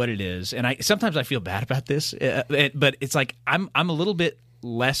don't know what it is, and sometimes I feel bad about this, but it's like I'm a little bit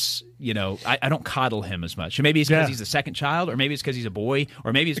less, I don't coddle him as much. Maybe it's because he's the second child, or maybe it's because he's a boy,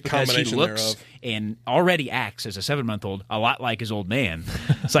 or maybe it's because he looks and already acts as a 7-month-old a lot like his old man.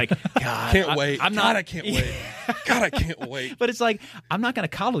 It's like, God, can't wait. I can't wait. God, I can't wait. But it's like, I'm not going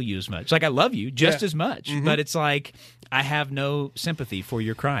to coddle you as much. Like, I love you just as much, but it's like, I have no sympathy for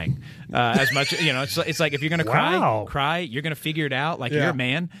your crying as much. It's like, if you're going to cry, you're going to figure it out. Like, you're a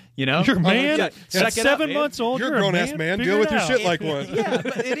man, You're a man? At 7 months old, you're a grown-ass man. Deal with your shit like one. Yeah,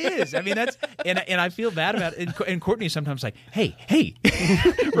 but it is. is. I mean, that's and I feel bad about it. And Courtney's sometimes like, hey,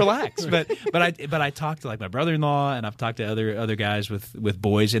 relax. But I talk to like my brother-in-law, and I've talked to other guys with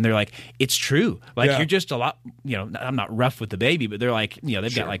boys, and they're like, it's true. Like you're just a lot. I'm not rough with the baby, but they're like,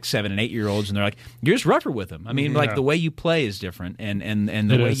 they've got like 7 and 8 year olds, and they're like, you're just rougher with them. I mean, like the way you play is different, and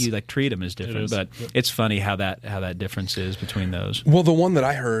the way you like treat them is different. But it's funny how that difference is between those. Well, the one that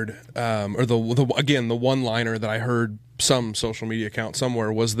I heard, or the one-liner that I heard some social media account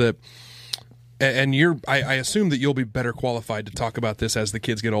somewhere was that, and I assume that you'll be better qualified to talk about this as the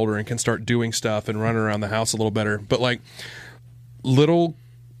kids get older and can start doing stuff and running around the house a little better. But like, little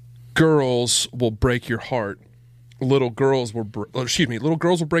girls will break your heart. Little girls will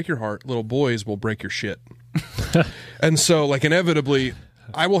break your heart. Little boys will break your shit. And so, like, inevitably,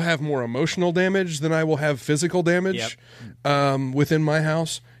 I will have more emotional damage than I will have physical damage within my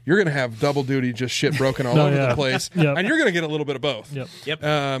house. You're going to have double duty, just shit broken all over the place. And you're going to get a little bit of both.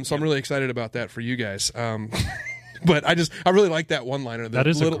 So I'm really excited about that for you guys. But I really like that one-liner. That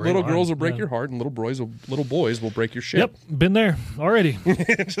is little girls will break your heart, and little boys will break your shit. Yep, been there already. You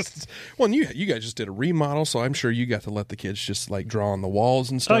guys just did a remodel, so I'm sure you got to let the kids just like draw on the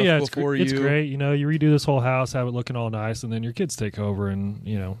walls and stuff. It's great. You redo this whole house, have it looking all nice, and then your kids take over,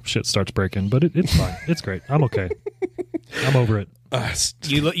 and shit starts breaking. But it's fine. It's great. I'm okay. I'm over it.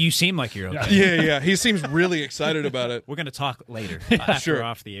 You seem like you're okay. Yeah. He seems really excited about it. We're going to talk later after we're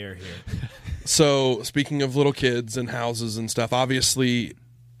off the air here. So, speaking of little kids and houses and stuff, obviously,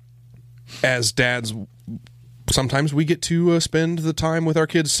 as dads, sometimes we get to spend the time with our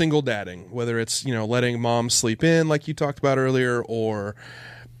kids single dadding, whether it's, letting mom sleep in like you talked about earlier, or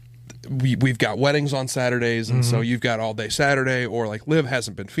we've got weddings on Saturdays, and so you've got all day Saturday, or like Liv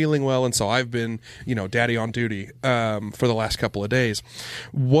hasn't been feeling well, and so I've been, daddy on duty for the last couple of days.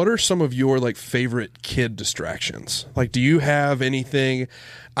 What are some of your like favorite kid distractions? Like, do you have anything?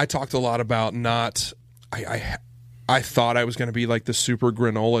 I talked a lot about I thought I was going to be like the super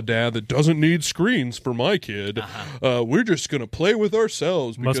granola dad that doesn't need screens for my kid. We're just going to play with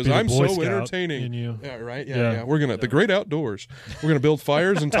ourselves because I'm so entertaining. Yeah, right. Yeah. We're gonna the great outdoors. We're gonna build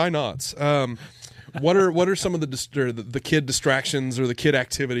fires and tie knots. What are some of the kid distractions or the kid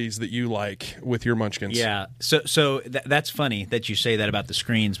activities that you like with your munchkins? Yeah, so that's funny that you say that about the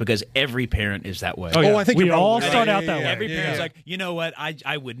screens, because every parent is that way. I think we all start out that way. Every parent's like, you know what?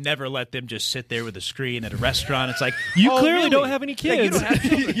 I would never let them just sit there with a screen at a restaurant. It's like, you clearly don't have any kids. Yeah, you don't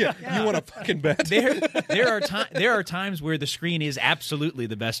have children. You want a fucking bet? There are times where the screen is absolutely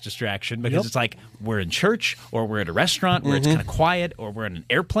the best distraction, because it's like we're in church or we're at a restaurant where it's kind of quiet, or we're in an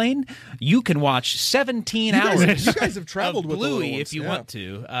airplane. You can watch 17 hours. You guys have traveled with Bluey if you want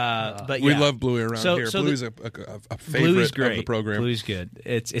to. But we love Bluey around here. Bluey's a favorite of the program. Bluey's good.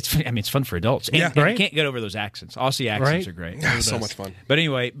 It's fun for adults. And you can't get over those accents. Aussie accents are great. So much fun. But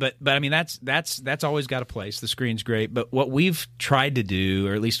anyway, but I mean that's always got a place. The screen's great. But what we've tried to do,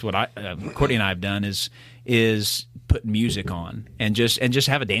 or at least what Courtney and I have done, is put music on and just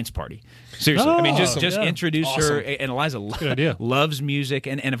have a dance party. Seriously, I mean, just introduce her. And Eliza loves music,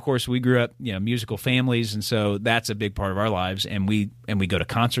 and of course we grew up, musical families, and so that's a big part of our lives. And we go to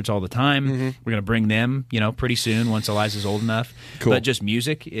concerts all the time. We're going to bring them, pretty soon once Eliza's old enough. Cool. But just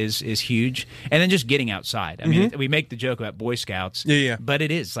music is huge, and then just getting outside. I mean, we make the joke about Boy Scouts, but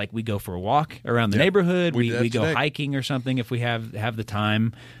it is like we go for a walk around the neighborhood. We go hiking or something if we have the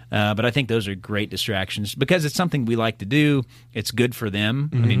time. But I think those are great distractions because it's something we like to do. It's good for them.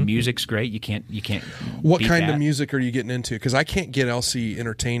 I mean, music's great. You can't. What kind of music are you getting into? Because I can't get Elsie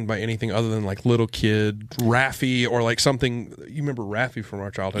entertained by anything other than like Little Kid, Raffi, or like something. You remember Raffi from our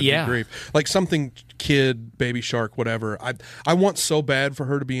childhood? Yeah. Grief. Like something Kid, Baby Shark, whatever. I want so bad for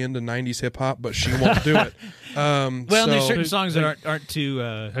her to be into '90s hip hop, but she won't do it. There's certain songs that aren't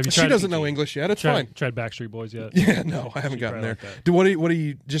too. She doesn't know English yet. It's fine. Tried Backstreet Boys yet? Yeah, no, I haven't gotten there. What are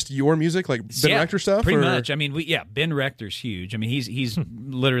you? Just your music, like Ben Rector stuff? Pretty much. I mean, Ben Rector's huge. I mean, he's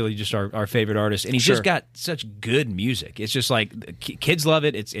literally just our favorite artist, and he's just got such good music. It's just like kids love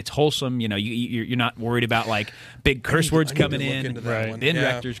it. It's wholesome. You're not worried about like big curse words coming in. Ben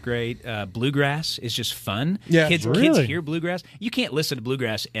Rector's great. Bluegrass is just fun. Yeah, kids hear bluegrass. You can't listen to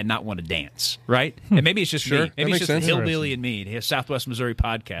bluegrass and not want to dance, right? And maybe it's just me. Maybe it's just Hillbilly and me. His Southwest Missouri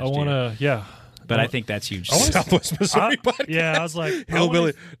podcast. I want to, But I think that's huge. Southwest Missouri podcast. Yeah, I was like,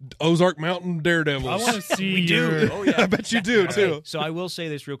 Hillbilly, Ozark Mountain Daredevils. I want to see your. Oh, yeah. I bet you do too. So I will say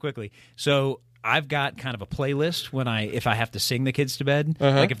this real quickly. So I've got kind of a playlist if I have to sing the kids to bed,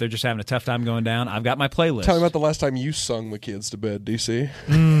 like if they're just having a tough time going down. I've got my playlist. Tell me about the last time you sung the kids to bed,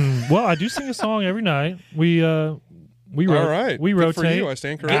 DC. Well, I do sing a song every night. We All right. We Good rotate. for you. I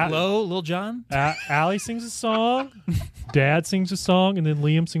stand Get corrected. low, Lil Jon. Allie sings a song, Dad sings a song, and then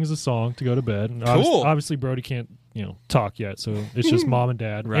Liam sings a song to go to bed. And Cool. Obviously, Brody can't talk yet, so it's just Mom and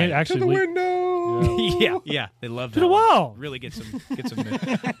Dad. Right. And To actually, the window. Yeah, they love to that the one. wall. Really get some.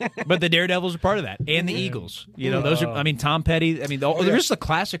 But the Daredevils are part of that, and the Eagles. Those are. I mean, Tom Petty. I mean, there's the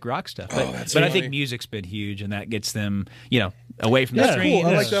classic rock stuff. But, that's but I funny. think music's been huge, and that gets them, away from the Yeah, screen.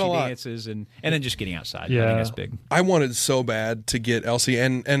 cool. I like that a lot. Dances and then just getting outside. I Yeah. think that's big. I wanted so bad to get Elsie,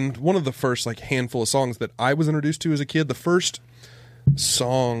 and one of the first handful of songs that I was introduced to as a kid, the first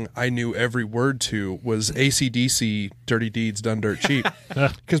song I knew every word to was AC/DC "Dirty Deeds Done Dirt Cheap,"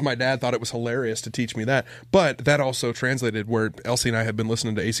 because my dad thought it was hilarious to teach me that. But that also translated where Elsie and I have been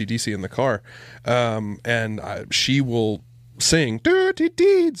listening to AC/DC in the car, and she will sing "Dirty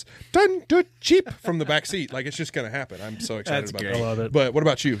Deeds Done Dirt Cheap" from the back seat. Like, it's just going to happen. I'm so excited That's about great. that. I love it. But what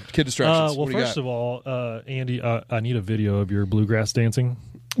about you? Kid distractions. Well, What do you first got? of all, Andy, I need a video of your bluegrass dancing.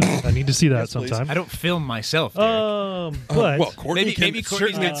 I need to see that Yes, please. sometime. I don't film myself. Derek. But well, Courtney maybe can,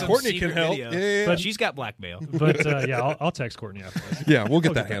 Courtney's got some Courtney secret can help. video. Yeah. But she's got blackmail. I'll text Courtney after this. Yeah, we'll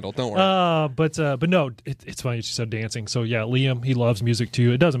get that handled. Don't worry. But no, it's funny she said dancing. So yeah, Liam, he loves music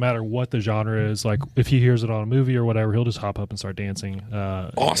too. It doesn't matter what the genre is. Like, if he hears it on a movie or whatever, he'll just hop up and start dancing.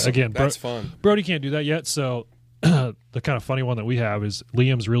 Awesome. Again, That's fun. Brody can't do that yet. So the kind of funny one that we have is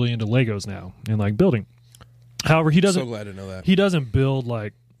Liam's really into Legos now and like building. However, he doesn't. So glad to know that. He doesn't build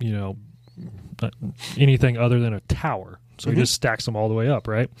like anything other than a tower. So he just stacks them all the way up,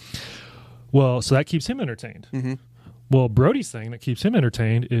 right? Well, so that keeps him entertained. Mm-hmm. Well, Brody's thing that keeps him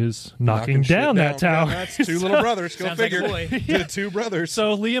entertained is knocking shit down that tower. Yeah, that's two little brothers. Go Sounds like a figure. boy. The two brothers.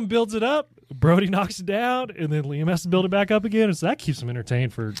 So Liam builds it up, Brody knocks it down, and then Liam has to build it back up again. And so that keeps him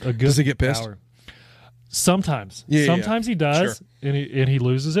entertained for a good Does he get pissed? hour. Sometimes. Yeah. Sometimes he does, Sure. and he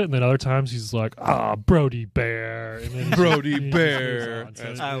loses it, and then other times he's like, Brody Bear. And then Brody he just Bear. moves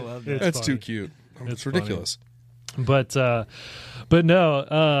on. So I love that. it's That's funny. too cute. It's It's ridiculous. But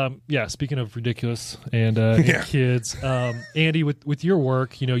no, speaking of ridiculous and kids, Andy, with your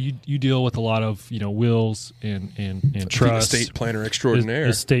work, you deal with a lot of will and trust. Estate planner extraordinaire.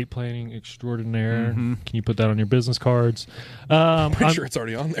 Estate planning extraordinaire. Mm-hmm. Can you put that on your business cards? Pretty sure it's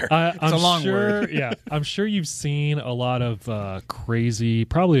already on there. I'm a long sure, word. Yeah, I'm sure you've seen a lot of crazy,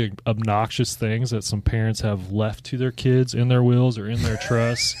 probably obnoxious things that some parents have left to their kids in their wills or in their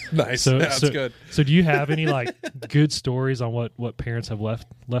trusts. Nice. So, That's good. So, do you have any good stories on what parents have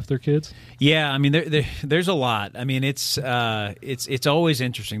left their kids? Yeah, I mean, there's a lot. I mean, it's always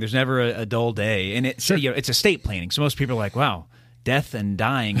interesting. There's never a dull day, and it's it's estate planning. So most people are like, "Wow, death and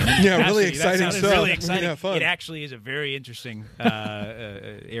dying." And Yeah, really that exciting sounds stuff. Really exciting. Yeah, fun. It actually is a very interesting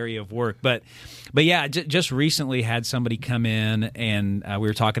area of work. But yeah, just recently had somebody come in, and we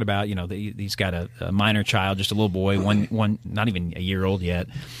were talking about he's got a minor child, just a little boy, one not even a year old yet.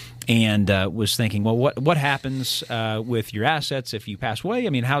 And was thinking, well, what happens with your assets if you pass away? I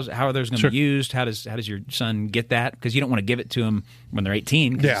mean, how are those going to be used? How does your son get that? Because you don't want to give it to him when they're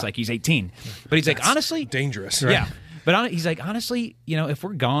 18. Because it's like he's 18. But he's like, honestly, Dangerous. yeah. But he's like, honestly, if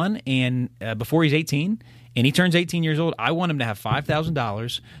we're gone and before he's 18. And he turns 18 years old, I want him to have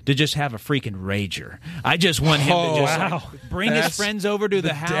 $5,000 to just have a freaking rager. I just want him to just bring his friends over to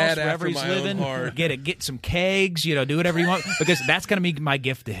the house dad wherever after he's my own living, heart. get some kegs, do whatever you want, because that's going to be my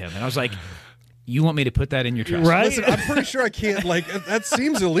gift to him. And I was like, you want me to put that in your trust? Right? Listen, I'm pretty sure I can't. That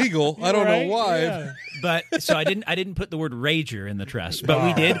seems illegal. I don't know why. Yeah. But so I didn't put the word rager in the trust, but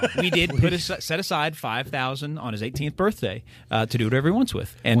we did set aside $5,000 on his 18th birthday to do whatever he wants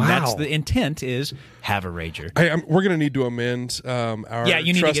with, and that's the intent is have a rager. We're going to need to amend our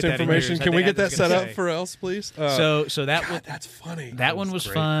you need to trust get that in information. yours. Can I we think get I was that set gonna up say. for else, please? So that God, that's funny. that one was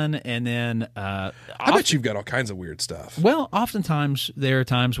great. fun, and then I bet you've got all kinds of weird stuff. well, oftentimes there are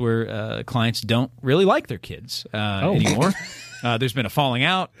times where clients don't really like their kids anymore. There's been a falling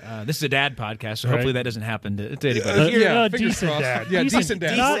out. This is a dad podcast, so hopefully that doesn't happen to anybody. Yeah, a fingers decent crossed. dad. Yeah, decent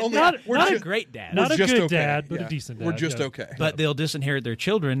dad. Not, We're Not ju- a great dad. not a just good okay. dad, but Yeah. a decent dad. We're just yeah. okay. But they'll disinherit their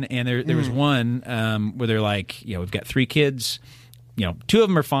children, and there was one where they're like, we've got 3 kids. 2 of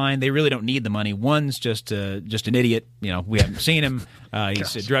them are fine. They really don't need the money. One's just an idiot. We haven't seen him.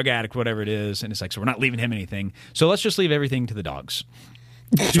 He's a drug addict, whatever it is. And it's like, so we're not leaving him anything. So let's just leave everything to the dogs.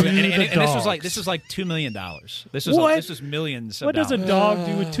 And this was like $2 million. This was millions. What does a dog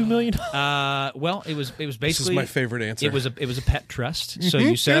do with $2 million? Well, it was basically. This is my favorite answer. It was a pet trust. So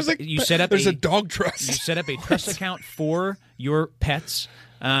you set up There's a dog trust. You set up a trust account for your pets.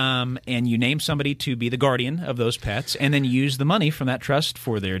 And you name somebody to be the guardian of those pets, and then use the money from that trust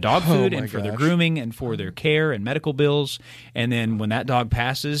for their dog food and for their grooming and for their care and medical bills. And then when that dog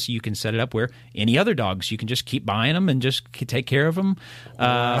passes, you can set it up where any other dogs, you can just keep buying them and just take care of them.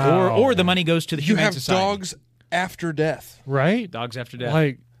 Or the money goes to the Humane Society. You have dogs after death. Right? Dogs after death.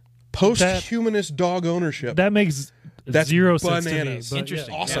 Like post-humanist dog ownership. That's zero sense to me. Bananas. But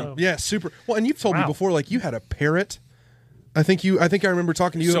Interesting. Awesome. Yeah, super. Well, and you've told me before, like you had a parrot. I think I remember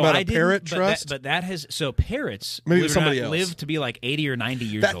talking to you about a parrot trust. But that has parrots maybe somebody else live to be like 80 or 90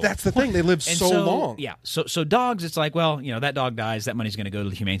 years old. That's the thing; they live so long. Yeah. So dogs, it's like, well, that dog dies, that money's going to go to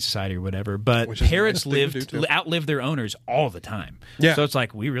the Humane Society or whatever. But parrots outlive their owners all the time. Yeah. So it's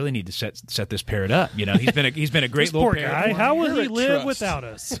like we really need to set this parrot up. He's been a great little poor parrot. guy. How will he live trust. without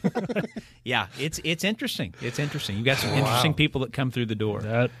us? Yeah, it's interesting. It's interesting. You got some interesting people that come through the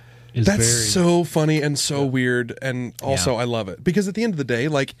door. That's so funny and so weird, and also I love it because at the end of the day,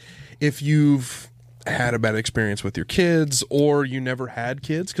 like if you've had a bad experience with your kids or you never had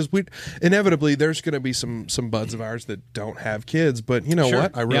kids, because inevitably there's going to be some buds of ours that don't have kids, but you know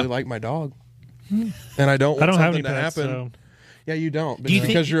what? I really like my dog, and I don't want have any something to pets, happen. So. Yeah, you don't. Do you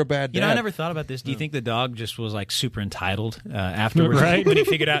because think, you're a bad dad. I never thought about this. Do you think the dog just was like super entitled afterwards? Right? When he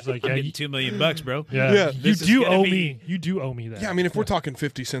figured out, like, I'm getting $2 million, bro. Yeah. You This is do gonna owe be- me. You do owe me that. Yeah, I mean, if we're talking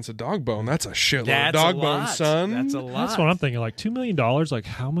 50 cents a dog bone, that's a shitload That's of dog a bone, lot. son. That's a lot. That's what I'm thinking. Like $2 million. Like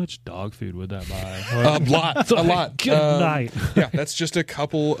how much dog food would that buy? A lot, a lot. Good night. Yeah, that's just a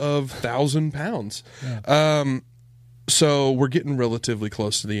couple of 1,000 pounds. So we're getting relatively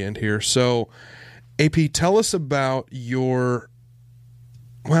close to the end here. So, AP, tell us about your.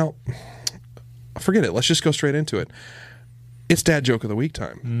 Well, forget it. Let's just go straight into it. It's dad joke of the week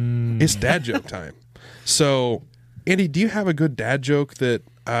time. It's dad joke time. So, Andy, do you have a good dad joke that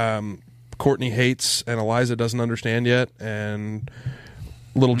Courtney hates and Eliza doesn't understand yet, and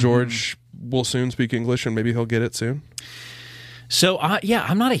little George will soon speak English and maybe he'll get it soon? So,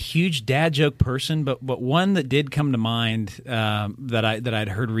 I'm not a huge dad joke person, but one that did come to mind that I'd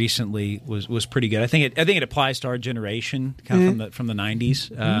heard recently was pretty good. I think it applies to our generation, kind of from the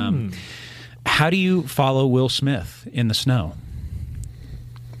 90s. How do you follow Will Smith in the snow?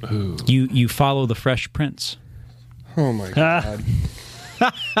 Ooh. You follow the Fresh Prince. Oh my God.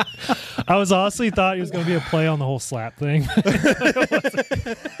 I was honestly thought it was going to be a play on the whole slap thing.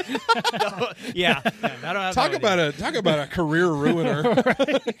 Yeah. I don't have Talk about a career ruiner.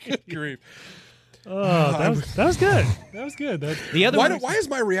 Good grief. Oh, that was good. That was good. The other Why is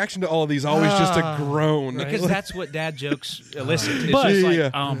my reaction to all of these always just a groan? because that's what dad jokes elicit. It's But- just like,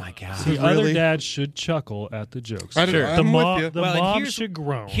 Yeah. oh my god. the Really? other dad should chuckle at the jokes. I don't know. The I'm mom, with you. the Well, and mom here's- should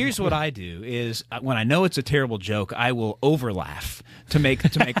groan. Here's what I do is when I know it's a terrible joke, I will overlaugh to make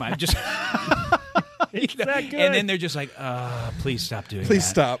my just. It's that good. And then they're just like, please stop doing that. Please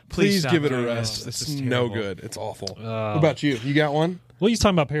stop. Please stop give it a doing rest. This It's is no terrible. good. It's awful. What about you? You got one? Well, you was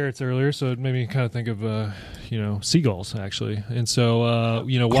talking about parrots earlier, so it made me kind of think of seagulls actually. And so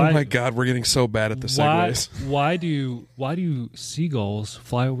why? Oh my God, we're getting so bad at the segues. Why do seagulls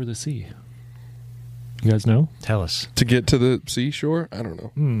fly over the sea? You guys know? Tell us. To get to the seashore? I don't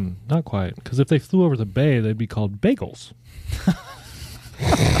know. Not quite. Because if they flew over the bay, they'd be called bagels.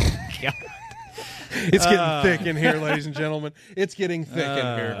 It's getting thick in here, ladies and gentlemen. It's getting thick in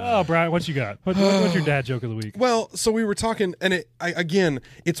here. Oh, Brian, what you got? What's your dad joke of the week? Well, so we were talking, and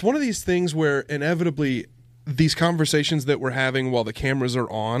it's one of these things where inevitably these conversations that we're having while the cameras are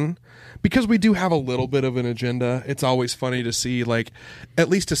on, because we do have a little bit of an agenda, it's always funny to see, like, at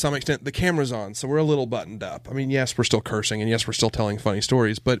least to some extent, the camera's on, so we're a little buttoned up. I mean, yes, we're still cursing, and yes, we're still telling funny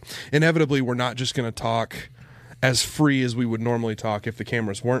stories, but inevitably we're not just going to talk as free as we would normally talk if the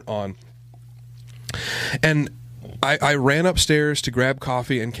cameras weren't on. And I ran upstairs to grab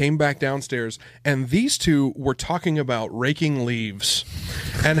coffee and came back downstairs, and these two were talking about raking leaves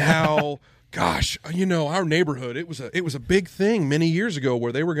and how, gosh, our neighborhood, it was a big thing many years ago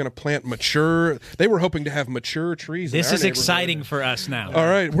where they were going to plant they were hoping to have mature trees. This in our is neighborhood. exciting for us now. All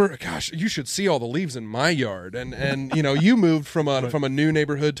right, you should see all the leaves in my yard, and you moved from a new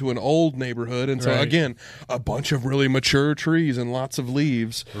neighborhood to an old neighborhood, and so Right. again, a bunch of really mature trees and lots of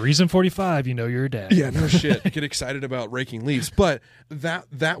leaves. Reason 45, you're a dad. Yeah, no shit. Get excited about raking leaves, but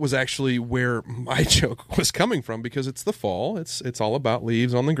that was actually where my joke was coming from because it's the fall. It's all about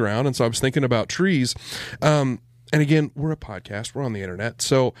leaves on the ground, and so I was thinking about trees. And again, we're a podcast. We're on the internet.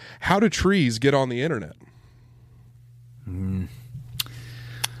 So, how do trees get on the internet?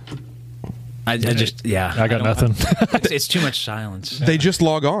 I got nothing. It's too much silence. They just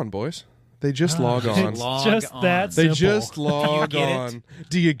log on, boys. They just log on. Log just on. that They simple. just log Do you get on. it?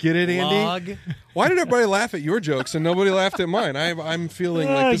 Do you get it, Andy? Log. Why did everybody laugh at your jokes and nobody laughed at mine? I'm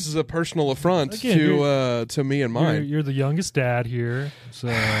feeling like this is a personal affront Again, to me and mine. You're the youngest dad here, so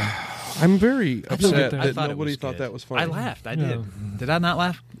I'm very upset I that thought it nobody was thought good. that was funny. I laughed. I Yeah. did. Did I not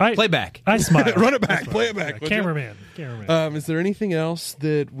laugh? I- Play back. I smiled. Run it back. Play it back. would you? Cameraman. Is there anything else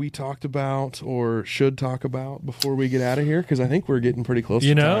that we talked about or should talk about before we get out of here? Because I think we're getting pretty close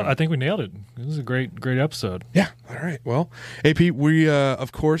to time. I think we nailed it. This is a great episode. Yeah. All right. Well, AP, we,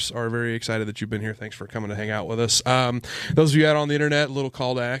 of course, are very excited that you've been here. Thanks for coming to hang out with us. Those of you out on the internet, a little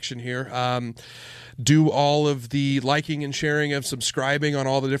call to action here. Do all of the liking and sharing and subscribing on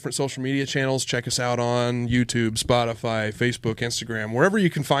all the different social media channels. Check us out on YouTube, Spotify, Facebook, Instagram, wherever you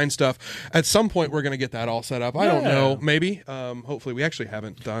can find stuff. At some point, we're going to get that all set up. I don't know. Maybe. Hopefully. We actually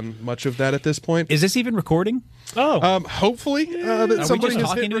haven't done much of that at this point. Is this even recording? Oh, Hopefully, that Are we somebody just has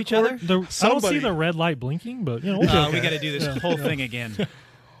talking hit to each record. other? I don't Somebody. see the red light blinking, but we'll be We okay. got to do this whole thing again.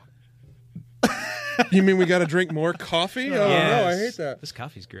 You mean we got to drink more coffee? Oh, no, I hate that. This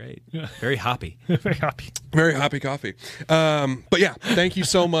coffee's great. Very hoppy. Very happy. Very hoppy coffee. But yeah, thank you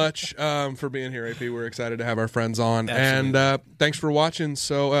so much for being here, AP. We're excited to have our friends on. Absolutely. And thanks for watching.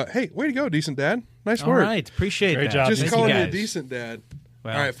 So, hey, way to go, decent dad. Nice All work. right. Appreciate Great that. job. Just Thank calling you a guys. decent dad.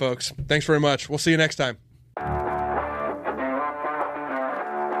 Well, All right, folks. Thanks very much. We'll see you next time.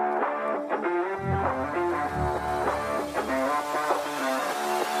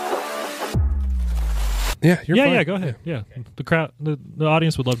 Yeah, you're fine. Yeah. Go ahead. Yeah, the crowd, the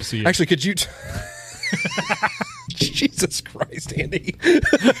audience would love to see you. Actually, could you... Jesus Christ, Andy.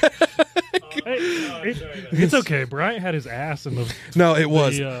 It's okay. Bryant had his ass in the No, it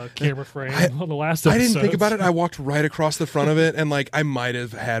was. camera frame on the last episode. I didn't think about it. I walked right across the front of it, and like I might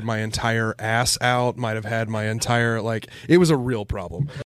have had my entire ass out, might have had my entire it was a real problem.